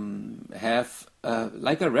have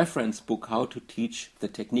like a reference book how to teach the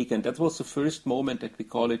technique. And that was the first moment that we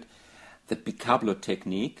call it the Bicablo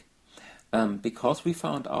technique, because we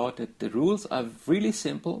found out that the rules are really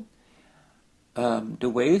simple. The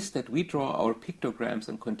ways that we draw our pictograms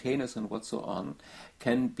and containers and what so on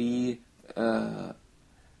can be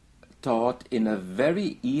taught in a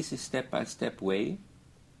very easy step-by-step way,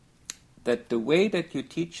 that the way that you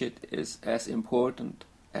teach it is as important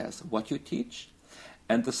as what you teach,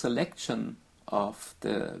 and the selection of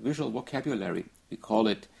the visual vocabulary, we call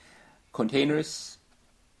it containers,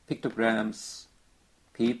 pictograms,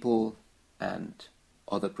 people, and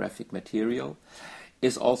other graphic material,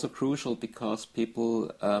 is also crucial because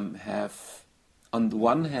people have, on the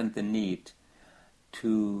one hand, the need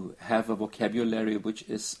to have a vocabulary which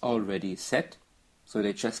is already set, so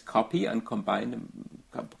they just copy and combine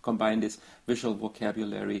this visual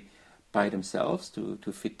vocabulary by themselves to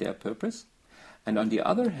fit their purpose. And on the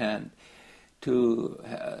other hand, to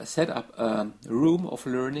set up a room of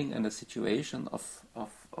learning and a situation of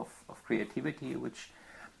creativity which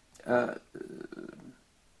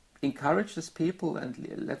encourages people and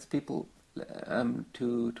lets people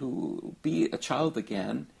to be a child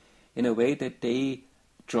again in a way that they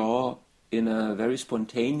draw in a very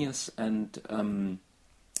spontaneous and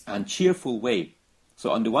cheerful way.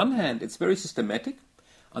 So on the one hand, it's very systematic.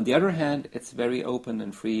 On the other hand, it's very open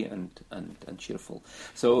and free and cheerful.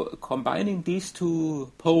 So combining these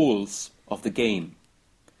two poles of the game,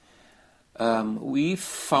 we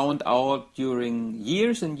found out during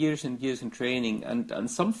years and years and years in training and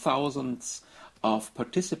some thousands of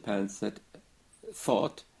participants that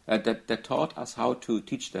taught us how to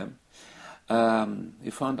teach them. We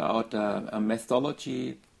found out a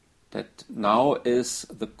methodology that now is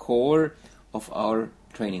the core of our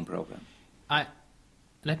training program.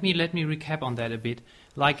 Let me recap on that a bit.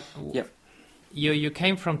 Like, you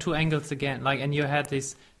came from two angles again. Like, and you had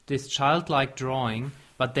this childlike drawing,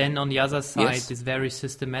 but then on the other side, this very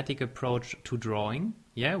systematic approach to drawing.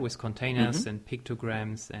 Yeah, with containers and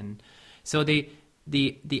pictograms, and so the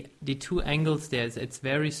two angles there. It's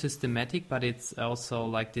very systematic, but it's also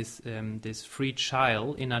like this free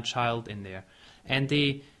inner child in there, and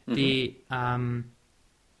this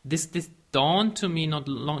dawned to me not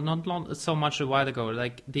so much a while ago.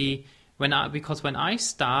 Like when I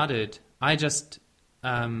started, I just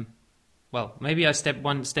maybe I step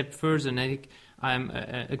one step further. And I'm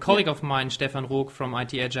a colleague of mine, Stefan Rook from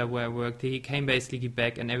IT Agile, where I worked. He came basically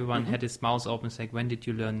back, and everyone had his mouth open, saying, "When did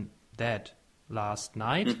you learn that? Last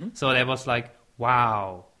night?" So there was like,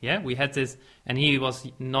 wow, yeah, we had this, and he was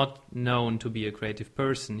not known to be a creative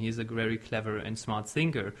person. He's a very clever and smart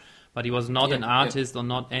thinker, but he was not an artist or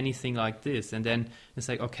not anything like this. And then it's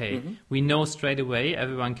like, okay, we know straight away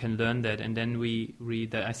everyone can learn that. And then we read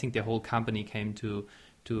that. I think the whole company came to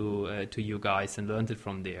you guys and learned it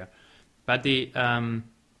from there. But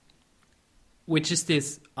which is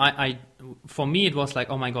this? For me, it was like,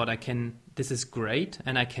 oh my God, this is great,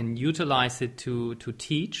 and I can utilize it to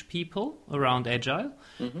teach people around Agile.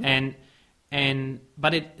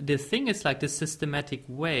 But the thing is, like, this systematic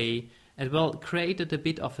way, it created a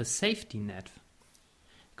bit of a safety net.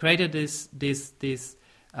 Created this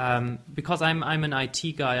because I'm an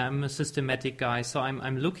IT guy, I'm a systematic guy, so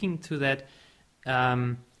I'm looking to that.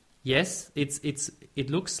 Yes, it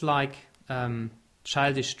looks like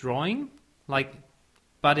childish drawing,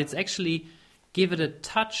 but it's actually give it a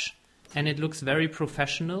touch, and it looks very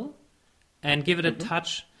professional, and give it a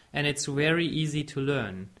touch, and it's very easy to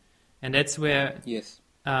learn, and that's where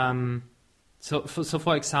So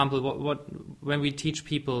for example, when we teach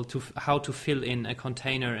people how to fill in a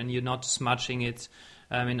container, and you're not smudging it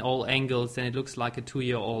in all angles, then it looks like a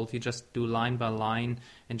 2-year-old. You just do line by line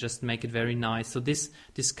and just make it very nice. So this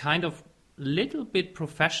kind of little bit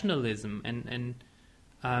professionalism and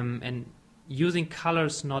using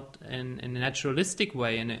colors not in a naturalistic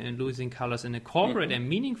way and using colors in a corporate and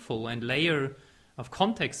meaningful and layer of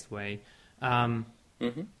context way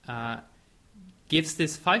gives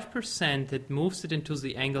this 5% that moves it into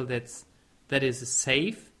the angle that is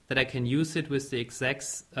safe, that I can use it with the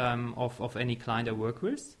execs of any client I work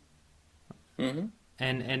with. And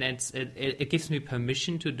it gives me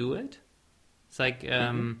permission to do it. It's like,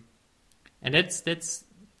 and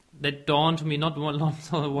that dawned to me not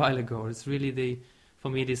a while ago. It's really for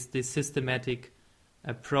me this systematic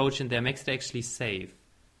approach in there makes it actually safe.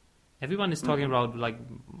 Everyone is talking about like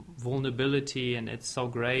vulnerability, and it's so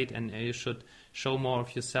great, and you should show more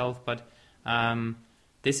of yourself. But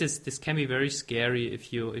this can be very scary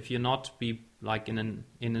if you not be like in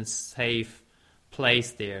a safe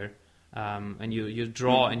place there, and you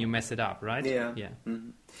draw and you mess it up, right? Yeah.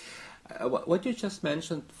 What you just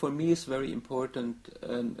mentioned for me is very important,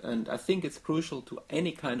 and I think it's crucial to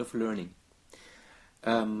any kind of learning.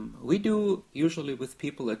 We do usually with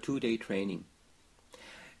people a 2-day training.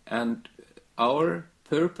 And our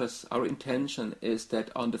purpose, our intention is that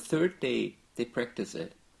on the 3rd day they practice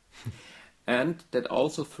it. And that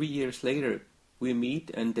also 3 years later we meet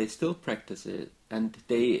and they still practice it. And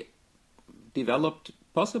they developed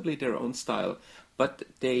possibly their own style. But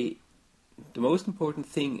the most important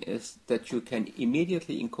thing is that you can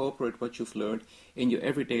immediately incorporate what you've learned in your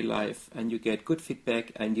everyday life. And you get good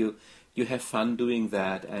feedback and you have fun doing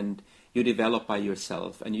that. And you develop by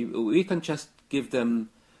yourself. And we can just give them...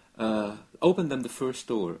 open them the first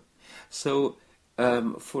door. So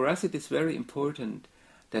for us it is very important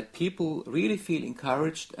that people really feel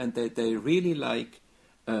encouraged and that they really like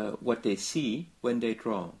what they see when they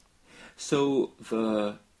draw. So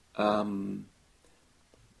the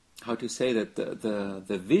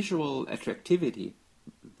the visual attractivity,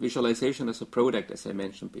 visualization as a product, as I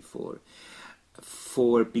mentioned before,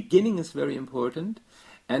 for beginning is very important,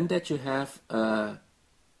 and that you have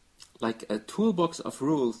like a toolbox of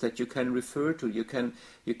rules that you can refer to. You can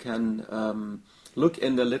look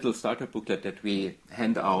in the little starter booklet that we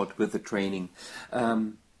hand out with the training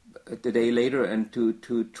the day later, and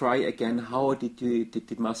to try again how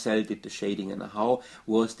did Marcel did the shading, and how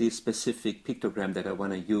was this specific pictogram that I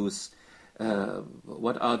want to use.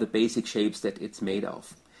 What are the basic shapes that it's made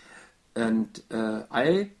of? And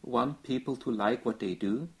I want people to like what they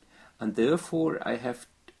do, and therefore I have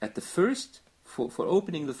at the first. For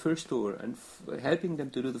opening the first door and helping them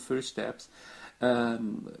to do the first steps,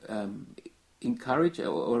 encourage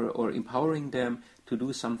or empowering them to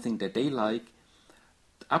do something that they like,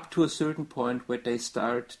 up to a certain point where they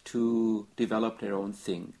start to develop their own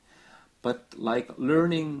thing. But like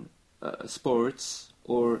learning sports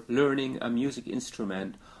or learning a music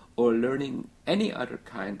instrument or learning any other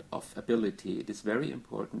kind of ability, it is very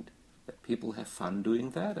important that people have fun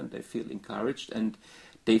doing that and they feel encouraged and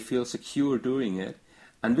they feel secure doing it.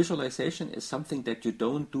 And visualization is something that you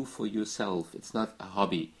don't do for yourself. It's not a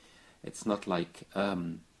hobby. It's not like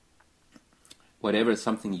whatever,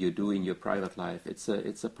 something you do in your private life. It's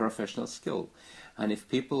a professional skill. And if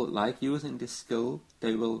people like using this skill,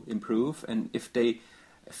 they will improve. And if they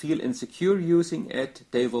feel insecure using it,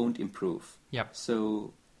 they won't improve. Yep.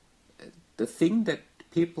 So the thing that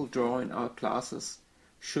people draw in our classes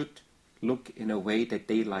should look in a way that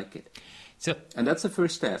they like it. And that's the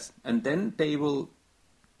first step. And then they will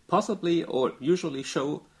possibly or usually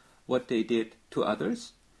show what they did to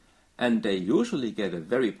others. And they usually get a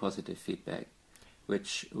very positive feedback,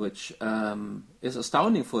 which is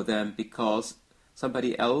astounding for them, because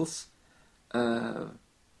somebody else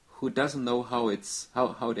who doesn't know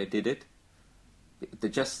how they did it, they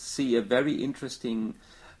just see a very interesting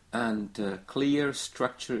and clear,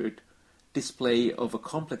 structured display of a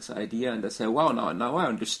complex idea, and they say, wow, now I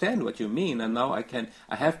understand what you mean, and now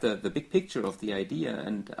I have the big picture of the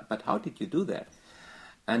idea, but how did you do that?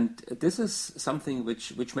 And this is something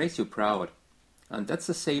which makes you proud. And that's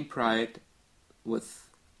the same pride with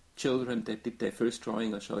children that did their first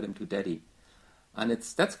drawing or showed them to daddy. And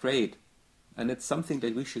that's great. And it's something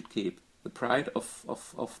that we should keep, the pride of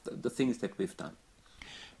the things that we've done.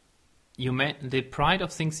 You the pride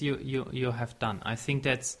of things you have done. I think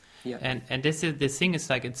that's and this thing is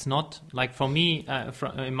like, it's not like, for me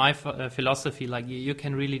in my philosophy, like you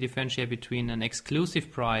can really differentiate between an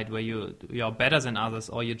exclusive pride where you are better than others,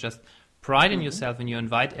 or you just pride in yourself and you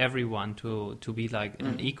invite everyone to be like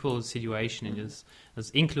an equal situation in this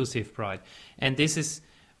inclusive pride. And this is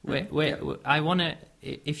where I want to,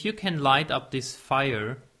 if you can light up this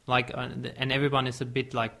fire and everyone is a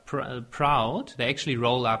bit like proud. They actually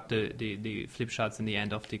roll up the flip charts in the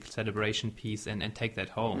end of the celebration piece and take that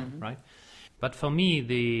home, right? But for me,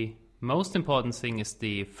 the most important thing is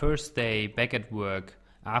the first day back at work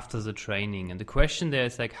after the training. And the question there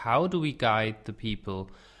is like, how do we guide the people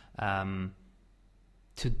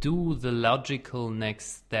to do the logical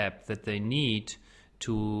next step that they need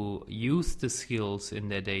to use the skills in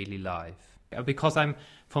their daily life? Because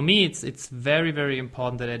for me, it's very, very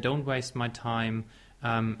important that I don't waste my time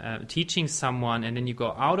teaching someone and then you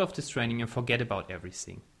go out of this training and forget about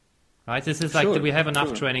everything. Right? This is like we have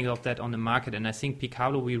enough training of that on the market, and I think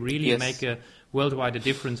Picablo, we really make a worldwide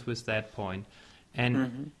difference with that point.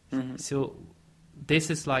 And so this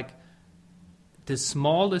is like the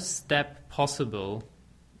smallest step possible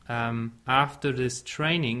after this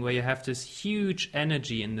training, where you have this huge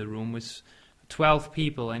energy in the room with 12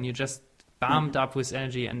 people and you just bummed up with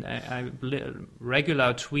energy. And I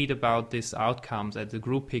regular tweet about these outcomes at the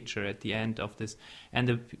group picture at the end of this, and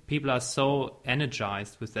the people are so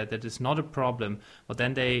energized with that it's not a problem. But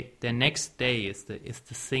then their next day is the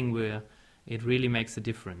thing where it really makes a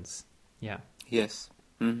difference. Yeah. Yes.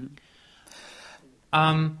 What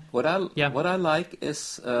I like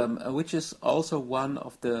is, which is also one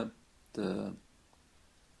of the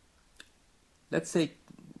let's say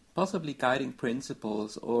possibly guiding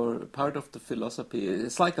principles or part of the philosophy.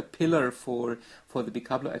 It's like a pillar for the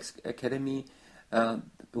Picablo Academy.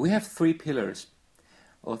 We have 3 pillars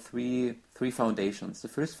or three foundations. The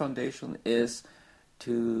first foundation is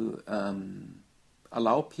to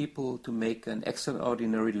allow people to make an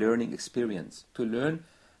extraordinary learning experience, to learn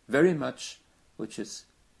very much, which is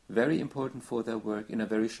very important for their work in a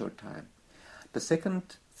very short time. The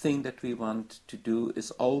second thing that we want to do is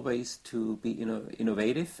always to be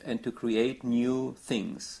innovative and to create new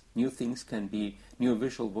things. New things can be new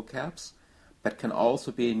visual vocabs, but can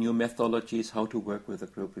also be new methodologies how to work with a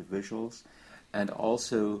group of visuals, and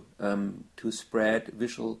also to spread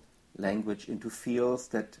visual language into fields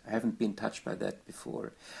that haven't been touched by that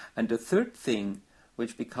before. And the third thing,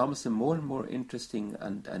 which becomes a more and more interesting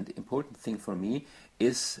and important thing for me,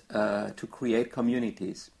 is to create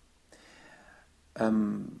communities.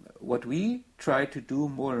 What we try to do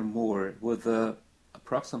more and more with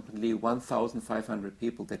approximately 1,500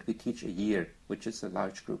 people that we teach a year, which is a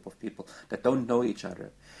large group of people that don't know each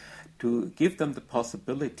other, to give them the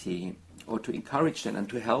possibility or to encourage them and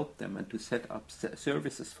to help them and to set up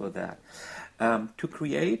services for that, to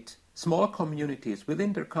create small communities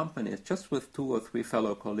within their companies, just with 2 or 3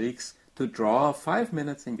 fellow colleagues, to draw 5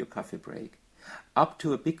 minutes in your coffee break, up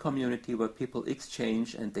to a big community where people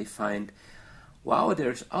exchange and they find, wow,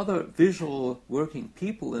 there's other visual working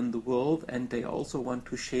people in the world and they also want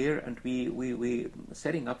to share, and we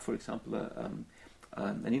setting up, for example,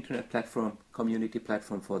 an internet platform, community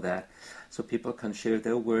platform for that, so people can share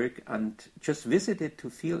their work and just visit it to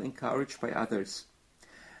feel encouraged by others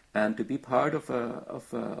and to be part of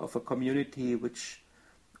a community which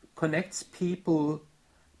connects people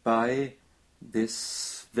by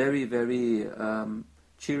this very, very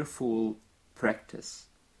cheerful practice.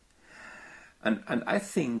 And I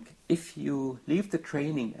think if you leave the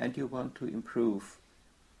training and you want to improve,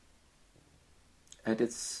 and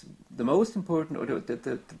it's the most important, or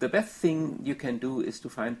the best thing you can do is to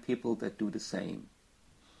find people that do the same.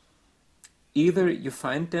 Either you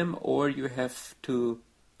find them or you have to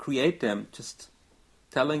create them, just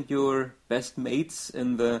telling your best mates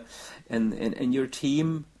in your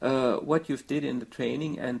team what you've did in the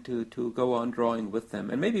training, and to go on drawing with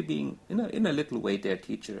them, and maybe being in a little way their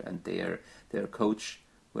teacher and their coach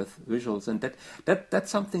with visuals. And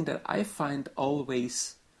that's something that I find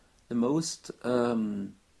always the most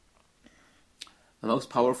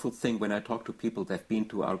powerful thing when I talk to people that have been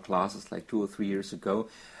to our classes like 2 or 3 years ago,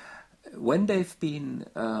 when they've been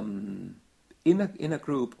in a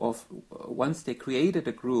group of, once they created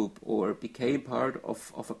a group or became part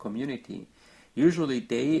of a community, usually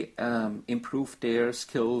they improved their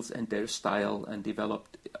skills and their style and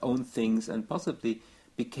developed own things, and possibly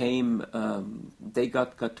became they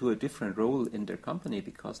got to a different role in their company,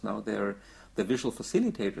 because now they're the visual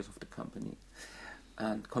facilitators of the company.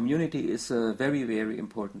 And community is a very, very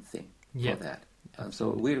important thing for that. So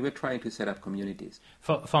we're trying to set up communities.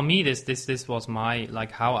 For me, this was my,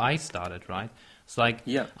 like, how I started, right? It's like,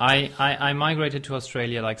 I migrated to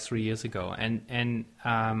Australia like 3 years ago, and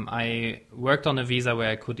I worked on a visa where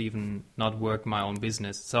I could even not work my own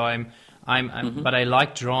business. So but I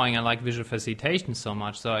like drawing, I like visual facilitation so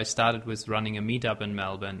much. So I started with running a meetup in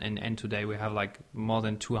Melbourne, and today we have like more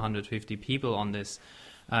than 250 people on this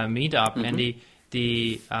meetup. And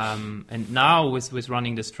and now with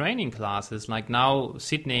running this training classes, like now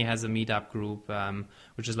Sydney has a meetup group,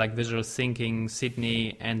 which is like Visual Thinking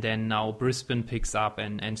Sydney, and then now Brisbane picks up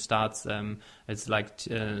and starts. It's like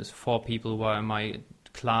 4 people were in my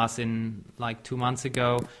class in like 2 months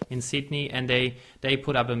ago in Sydney, and they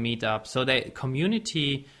put up a meetup. So the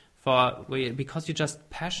community because you're just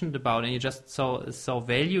passionate about it, and you just saw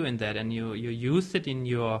value in that, and you use it in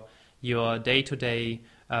your day-to-day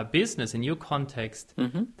business, in your context,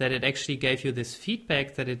 that it actually gave you this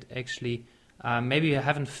feedback that it actually maybe you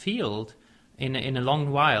haven't felt in a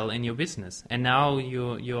long while in your business, and now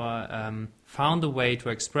you found a way to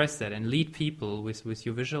express that and lead people with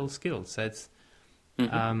your visual skills. So it's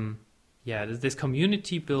this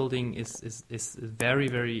community building is a very,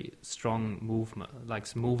 very strong movement,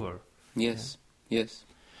 like mover. Yes, yes.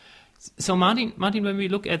 So Martin, when we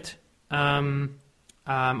look at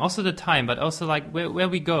also the time, but also like where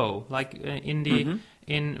we go, like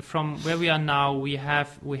from where we are now, we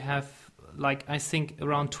have like I think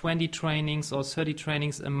around 20 trainings or 30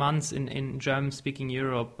 trainings a month in German-speaking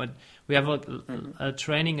Europe, but we have a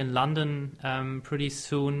training in London pretty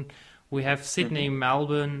soon. We have Sydney,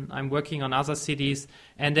 Melbourne. I'm working on other cities,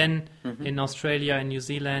 and then in Australia and New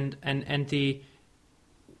Zealand. And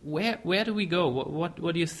where do we go? What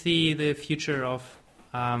do you see the future of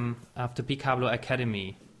the Picablo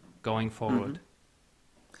Academy going forward?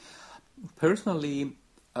 Personally,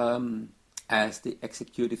 as the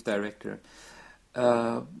executive director,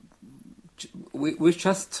 we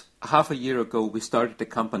just half a year ago we started the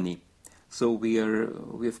company. So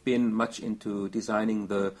we've been much into designing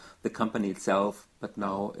the company itself, but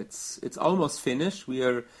now it's almost finished. We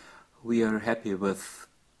are happy with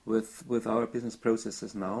our business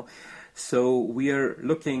processes now. So we are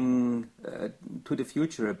looking to the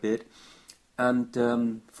future a bit, and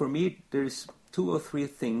for me there's 2 or 3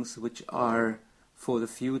 things which are for the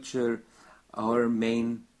future our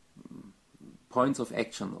main points of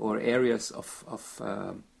action or areas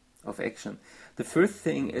of action. The first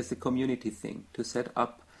thing is the community thing, to set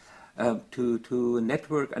up, to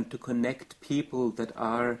network and to connect people that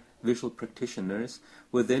are visual practitioners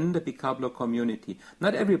within the Picablo community.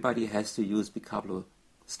 Not everybody has to use Picablo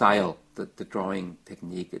style, the drawing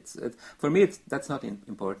technique. For me, that's not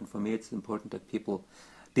important. For me, it's important that people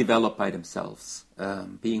develop by themselves,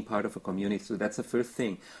 being part of a community. So that's the first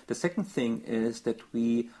thing. The second thing is that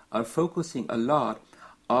we are focusing a lot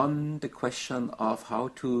on the question of how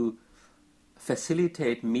to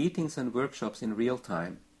facilitate meetings and workshops in real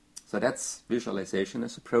time. So that's visualization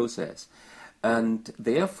as a process. And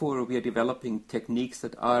therefore we are developing techniques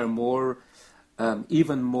that are more,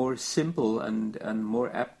 even more simple and more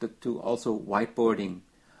apt to also whiteboarding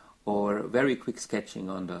or very quick sketching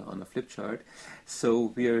on the flip chart.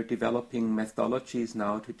 So we are developing methodologies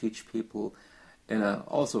now to teach people in a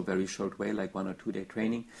also very short way, like 1 or 2 day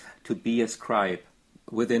training, to be a scribe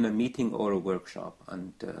within a meeting or a workshop.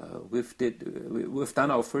 And we've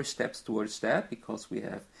done our first steps towards that, because we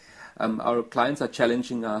have our clients are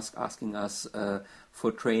challenging us, asking us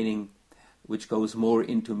for training which goes more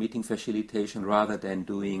into meeting facilitation rather than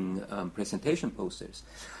doing presentation posters.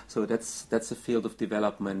 So that's a field of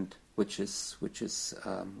development which is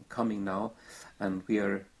coming now, and we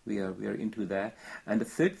are into that. And the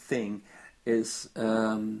third thing is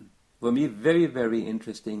for me very, very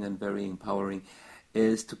interesting and very empowering,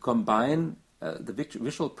 is to combine the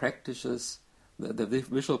visual practices, the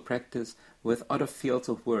visual practice with other fields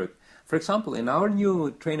of work. For example, in our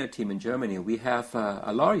new trainer team in Germany, we have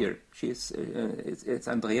a lawyer. It's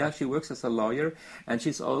Andrea. She works as a lawyer, and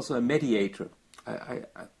she's also a mediator.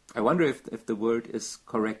 I wonder if the word is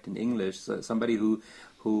correct in English. So somebody who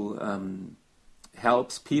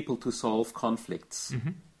helps people to solve conflicts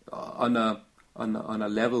on a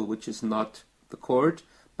level which is not the court,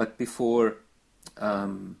 but before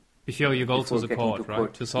you go to the court,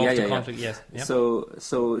 right? To solve the conflict, yes. Yep.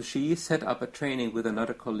 So she set up a training with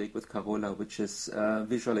another colleague, with Carola, which is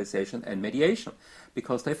visualization and mediation,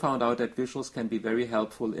 because they found out that visuals can be very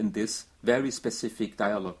helpful in this very specific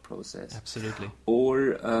dialogue process. Absolutely.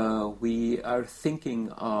 Or we are thinking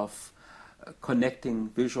of connecting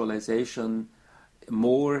visualization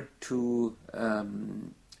more to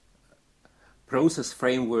process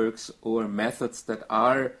frameworks or methods that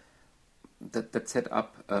set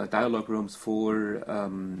up dialogue rooms for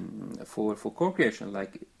co-creation,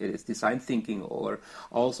 like it is design thinking, or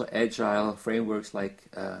also agile frameworks like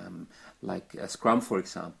Scrum, for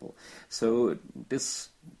example. So this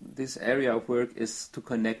area of work is to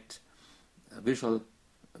connect visual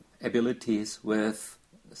abilities with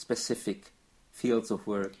specific fields of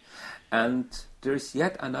work. And there's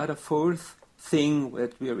yet another fourth thing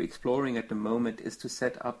that we are exploring at the moment is to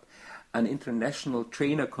set up an international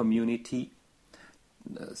trainer community.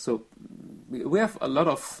 So we have a lot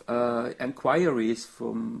of inquiries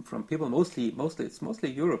from people, mostly it's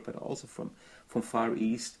mostly Europe, but also from Far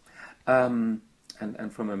East and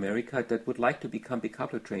from America, that would like to become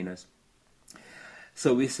Picoupler trainers.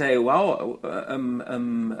 So we say, wow,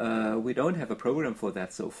 we don't have a program for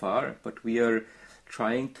that so far, but we are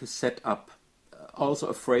trying to set up also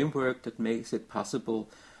a framework that makes it possible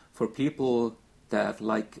for people that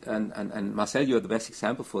like, and Marcel, you're the best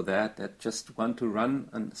example for that just want to run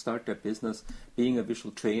and start their business being a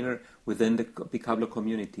visual trainer within the Picoupler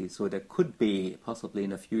community. So there could be, possibly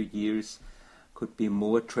in a few years, could be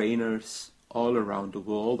more trainers all around the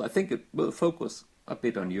world. I think it will focus a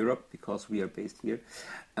bit on Europe because we are based here,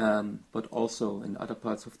 but also in other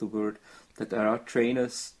parts of the world, that there are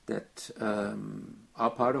trainers that are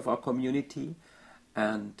part of our community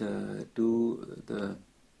and do the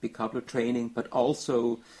Picoupler training, but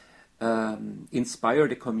also inspire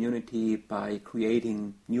the community by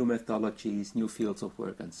creating new methodologies, new fields of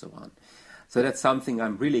work, and so on. So that's something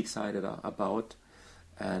I'm really excited about,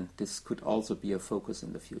 and this could also be a focus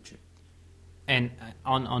in the future. And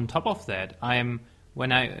on top of that,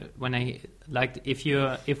 when I like if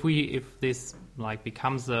this like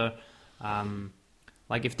becomes a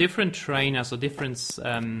like if different trainers or different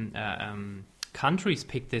countries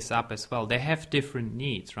pick this up as well, they have different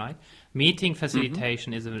needs, right? Meeting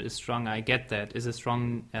facilitation is a strong, I get that, is a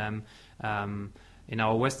strong in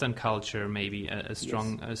our Western culture, maybe a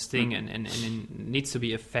strong thing, and it needs to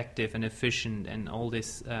be effective and efficient and all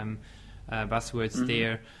these buzzwords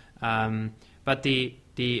there. But the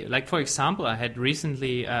like, for example, I had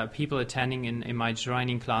recently people attending in my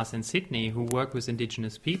joining class in Sydney who work with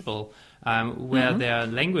Indigenous people, where their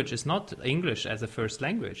language is not English as a first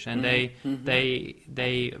language, and they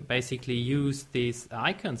basically use these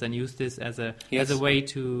icons and use this as a way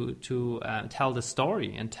to tell the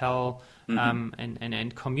story and tell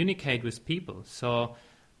and communicate with people. So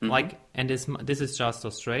like, and this is just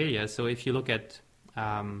Australia. So if you look at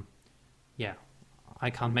I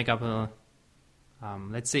can't make up a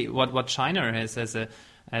let's see what China has as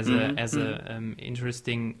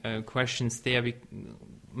interesting questions there.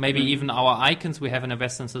 Maybe even our icons we have in a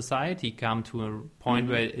Western society come to a point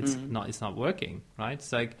where it's not working, right?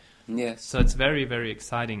 It's like so it's very, very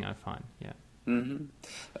exciting, I find.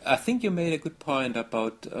 I think you made a good point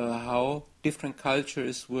about how different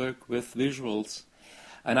cultures work with visuals.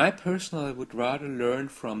 And I personally would rather learn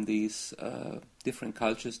from these different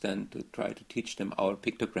cultures than to try to teach them our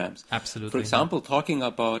pictograms. Absolutely. For example, talking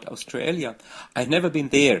about Australia, I've never been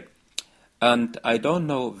there, and I don't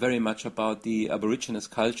know very much about the Aborigines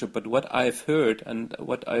culture, but what I've heard and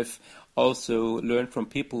what I've also learned from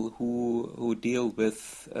people who deal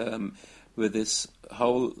with this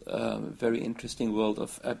whole very interesting world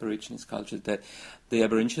of Aborigines culture, that the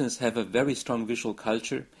Aborigines have a very strong visual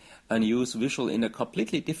culture and use visual in a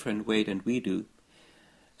completely different way than we do.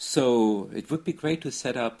 So it would be great to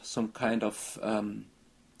set up some kind of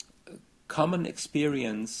common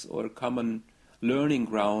experience or common learning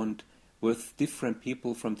ground with different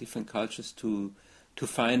people from different cultures to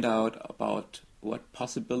find out about what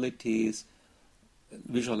possibilities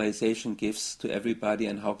visualization gives to everybody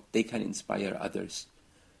and how they can inspire others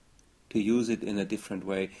to use it in a different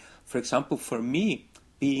way. For example, for me,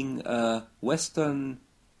 being a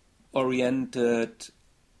Western-oriented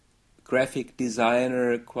graphic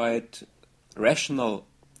designer, quite rational,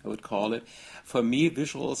 I would call it, for me,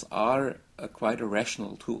 visuals are quite a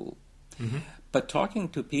rational tool. But talking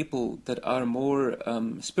to people that are more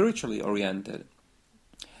spiritually oriented,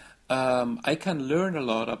 I can learn a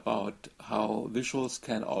lot about how visuals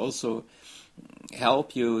can also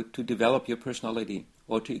help you to develop your personality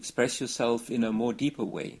or to express yourself in a more deeper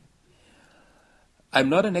way. I'm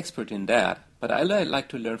not an expert in that, but I like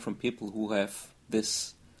to learn from people who have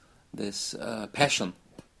this passion.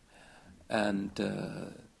 And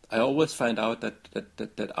I always find out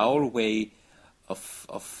that our way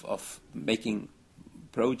of making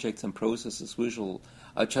projects and processes visual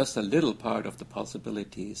are just a little part of the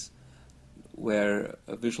possibilities where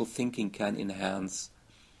visual thinking can enhance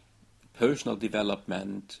personal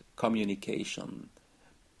development, communication,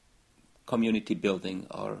 community building,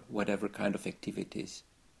 or whatever kind of activities.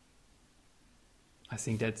 I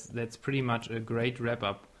think that's pretty much a great wrap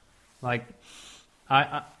up. Like,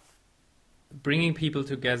 I bringing people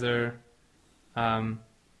together,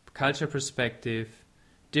 culture perspective,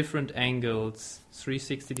 different angles,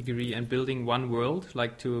 360 degree, and building one world,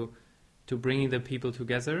 like to bringing the people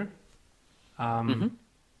together. I'm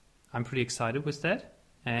pretty excited with that,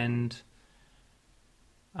 and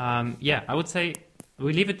I would say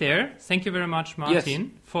we leave it there. Thank you very much,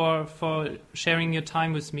 Martin, for sharing your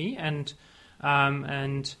time with me, and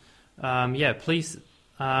please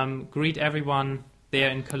greet everyone there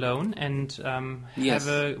in Cologne, and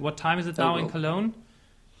what time is it now in Cologne?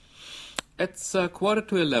 It's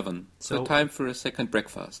 11:15, so time for a second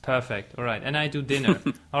breakfast. Perfect. All right, and I do dinner.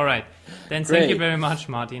 All right, then thank you very much,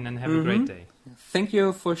 Martin, and have a great day. Thank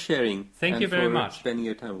you for sharing. Thank you very much. Spending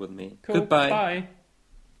your time with me. Cool. Goodbye. Bye.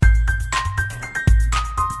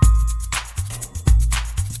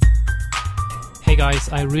 Hey guys,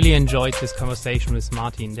 I really enjoyed this conversation with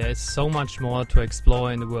Martin. There is so much more to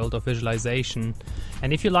explore in the world of visualization.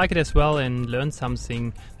 And if you like it as well and learn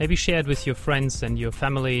something, maybe share it with your friends and your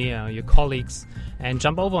family, your colleagues, and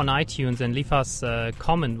jump over on iTunes and leave us a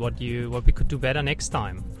comment what we could do better next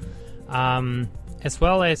time. As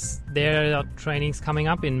well as there are trainings coming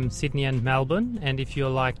up in Sydney and Melbourne, and if you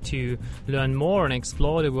like to learn more and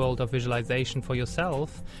explore the world of visualization for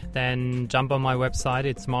yourself, then jump on my website.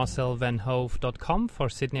 It's marcelvanhove.com for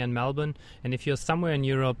Sydney and Melbourne, and if you're somewhere in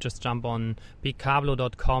Europe, just jump on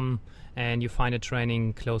picablo.com and you find a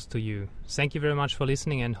training close to you. Thank you very much for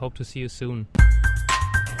listening, and hope to see you soon.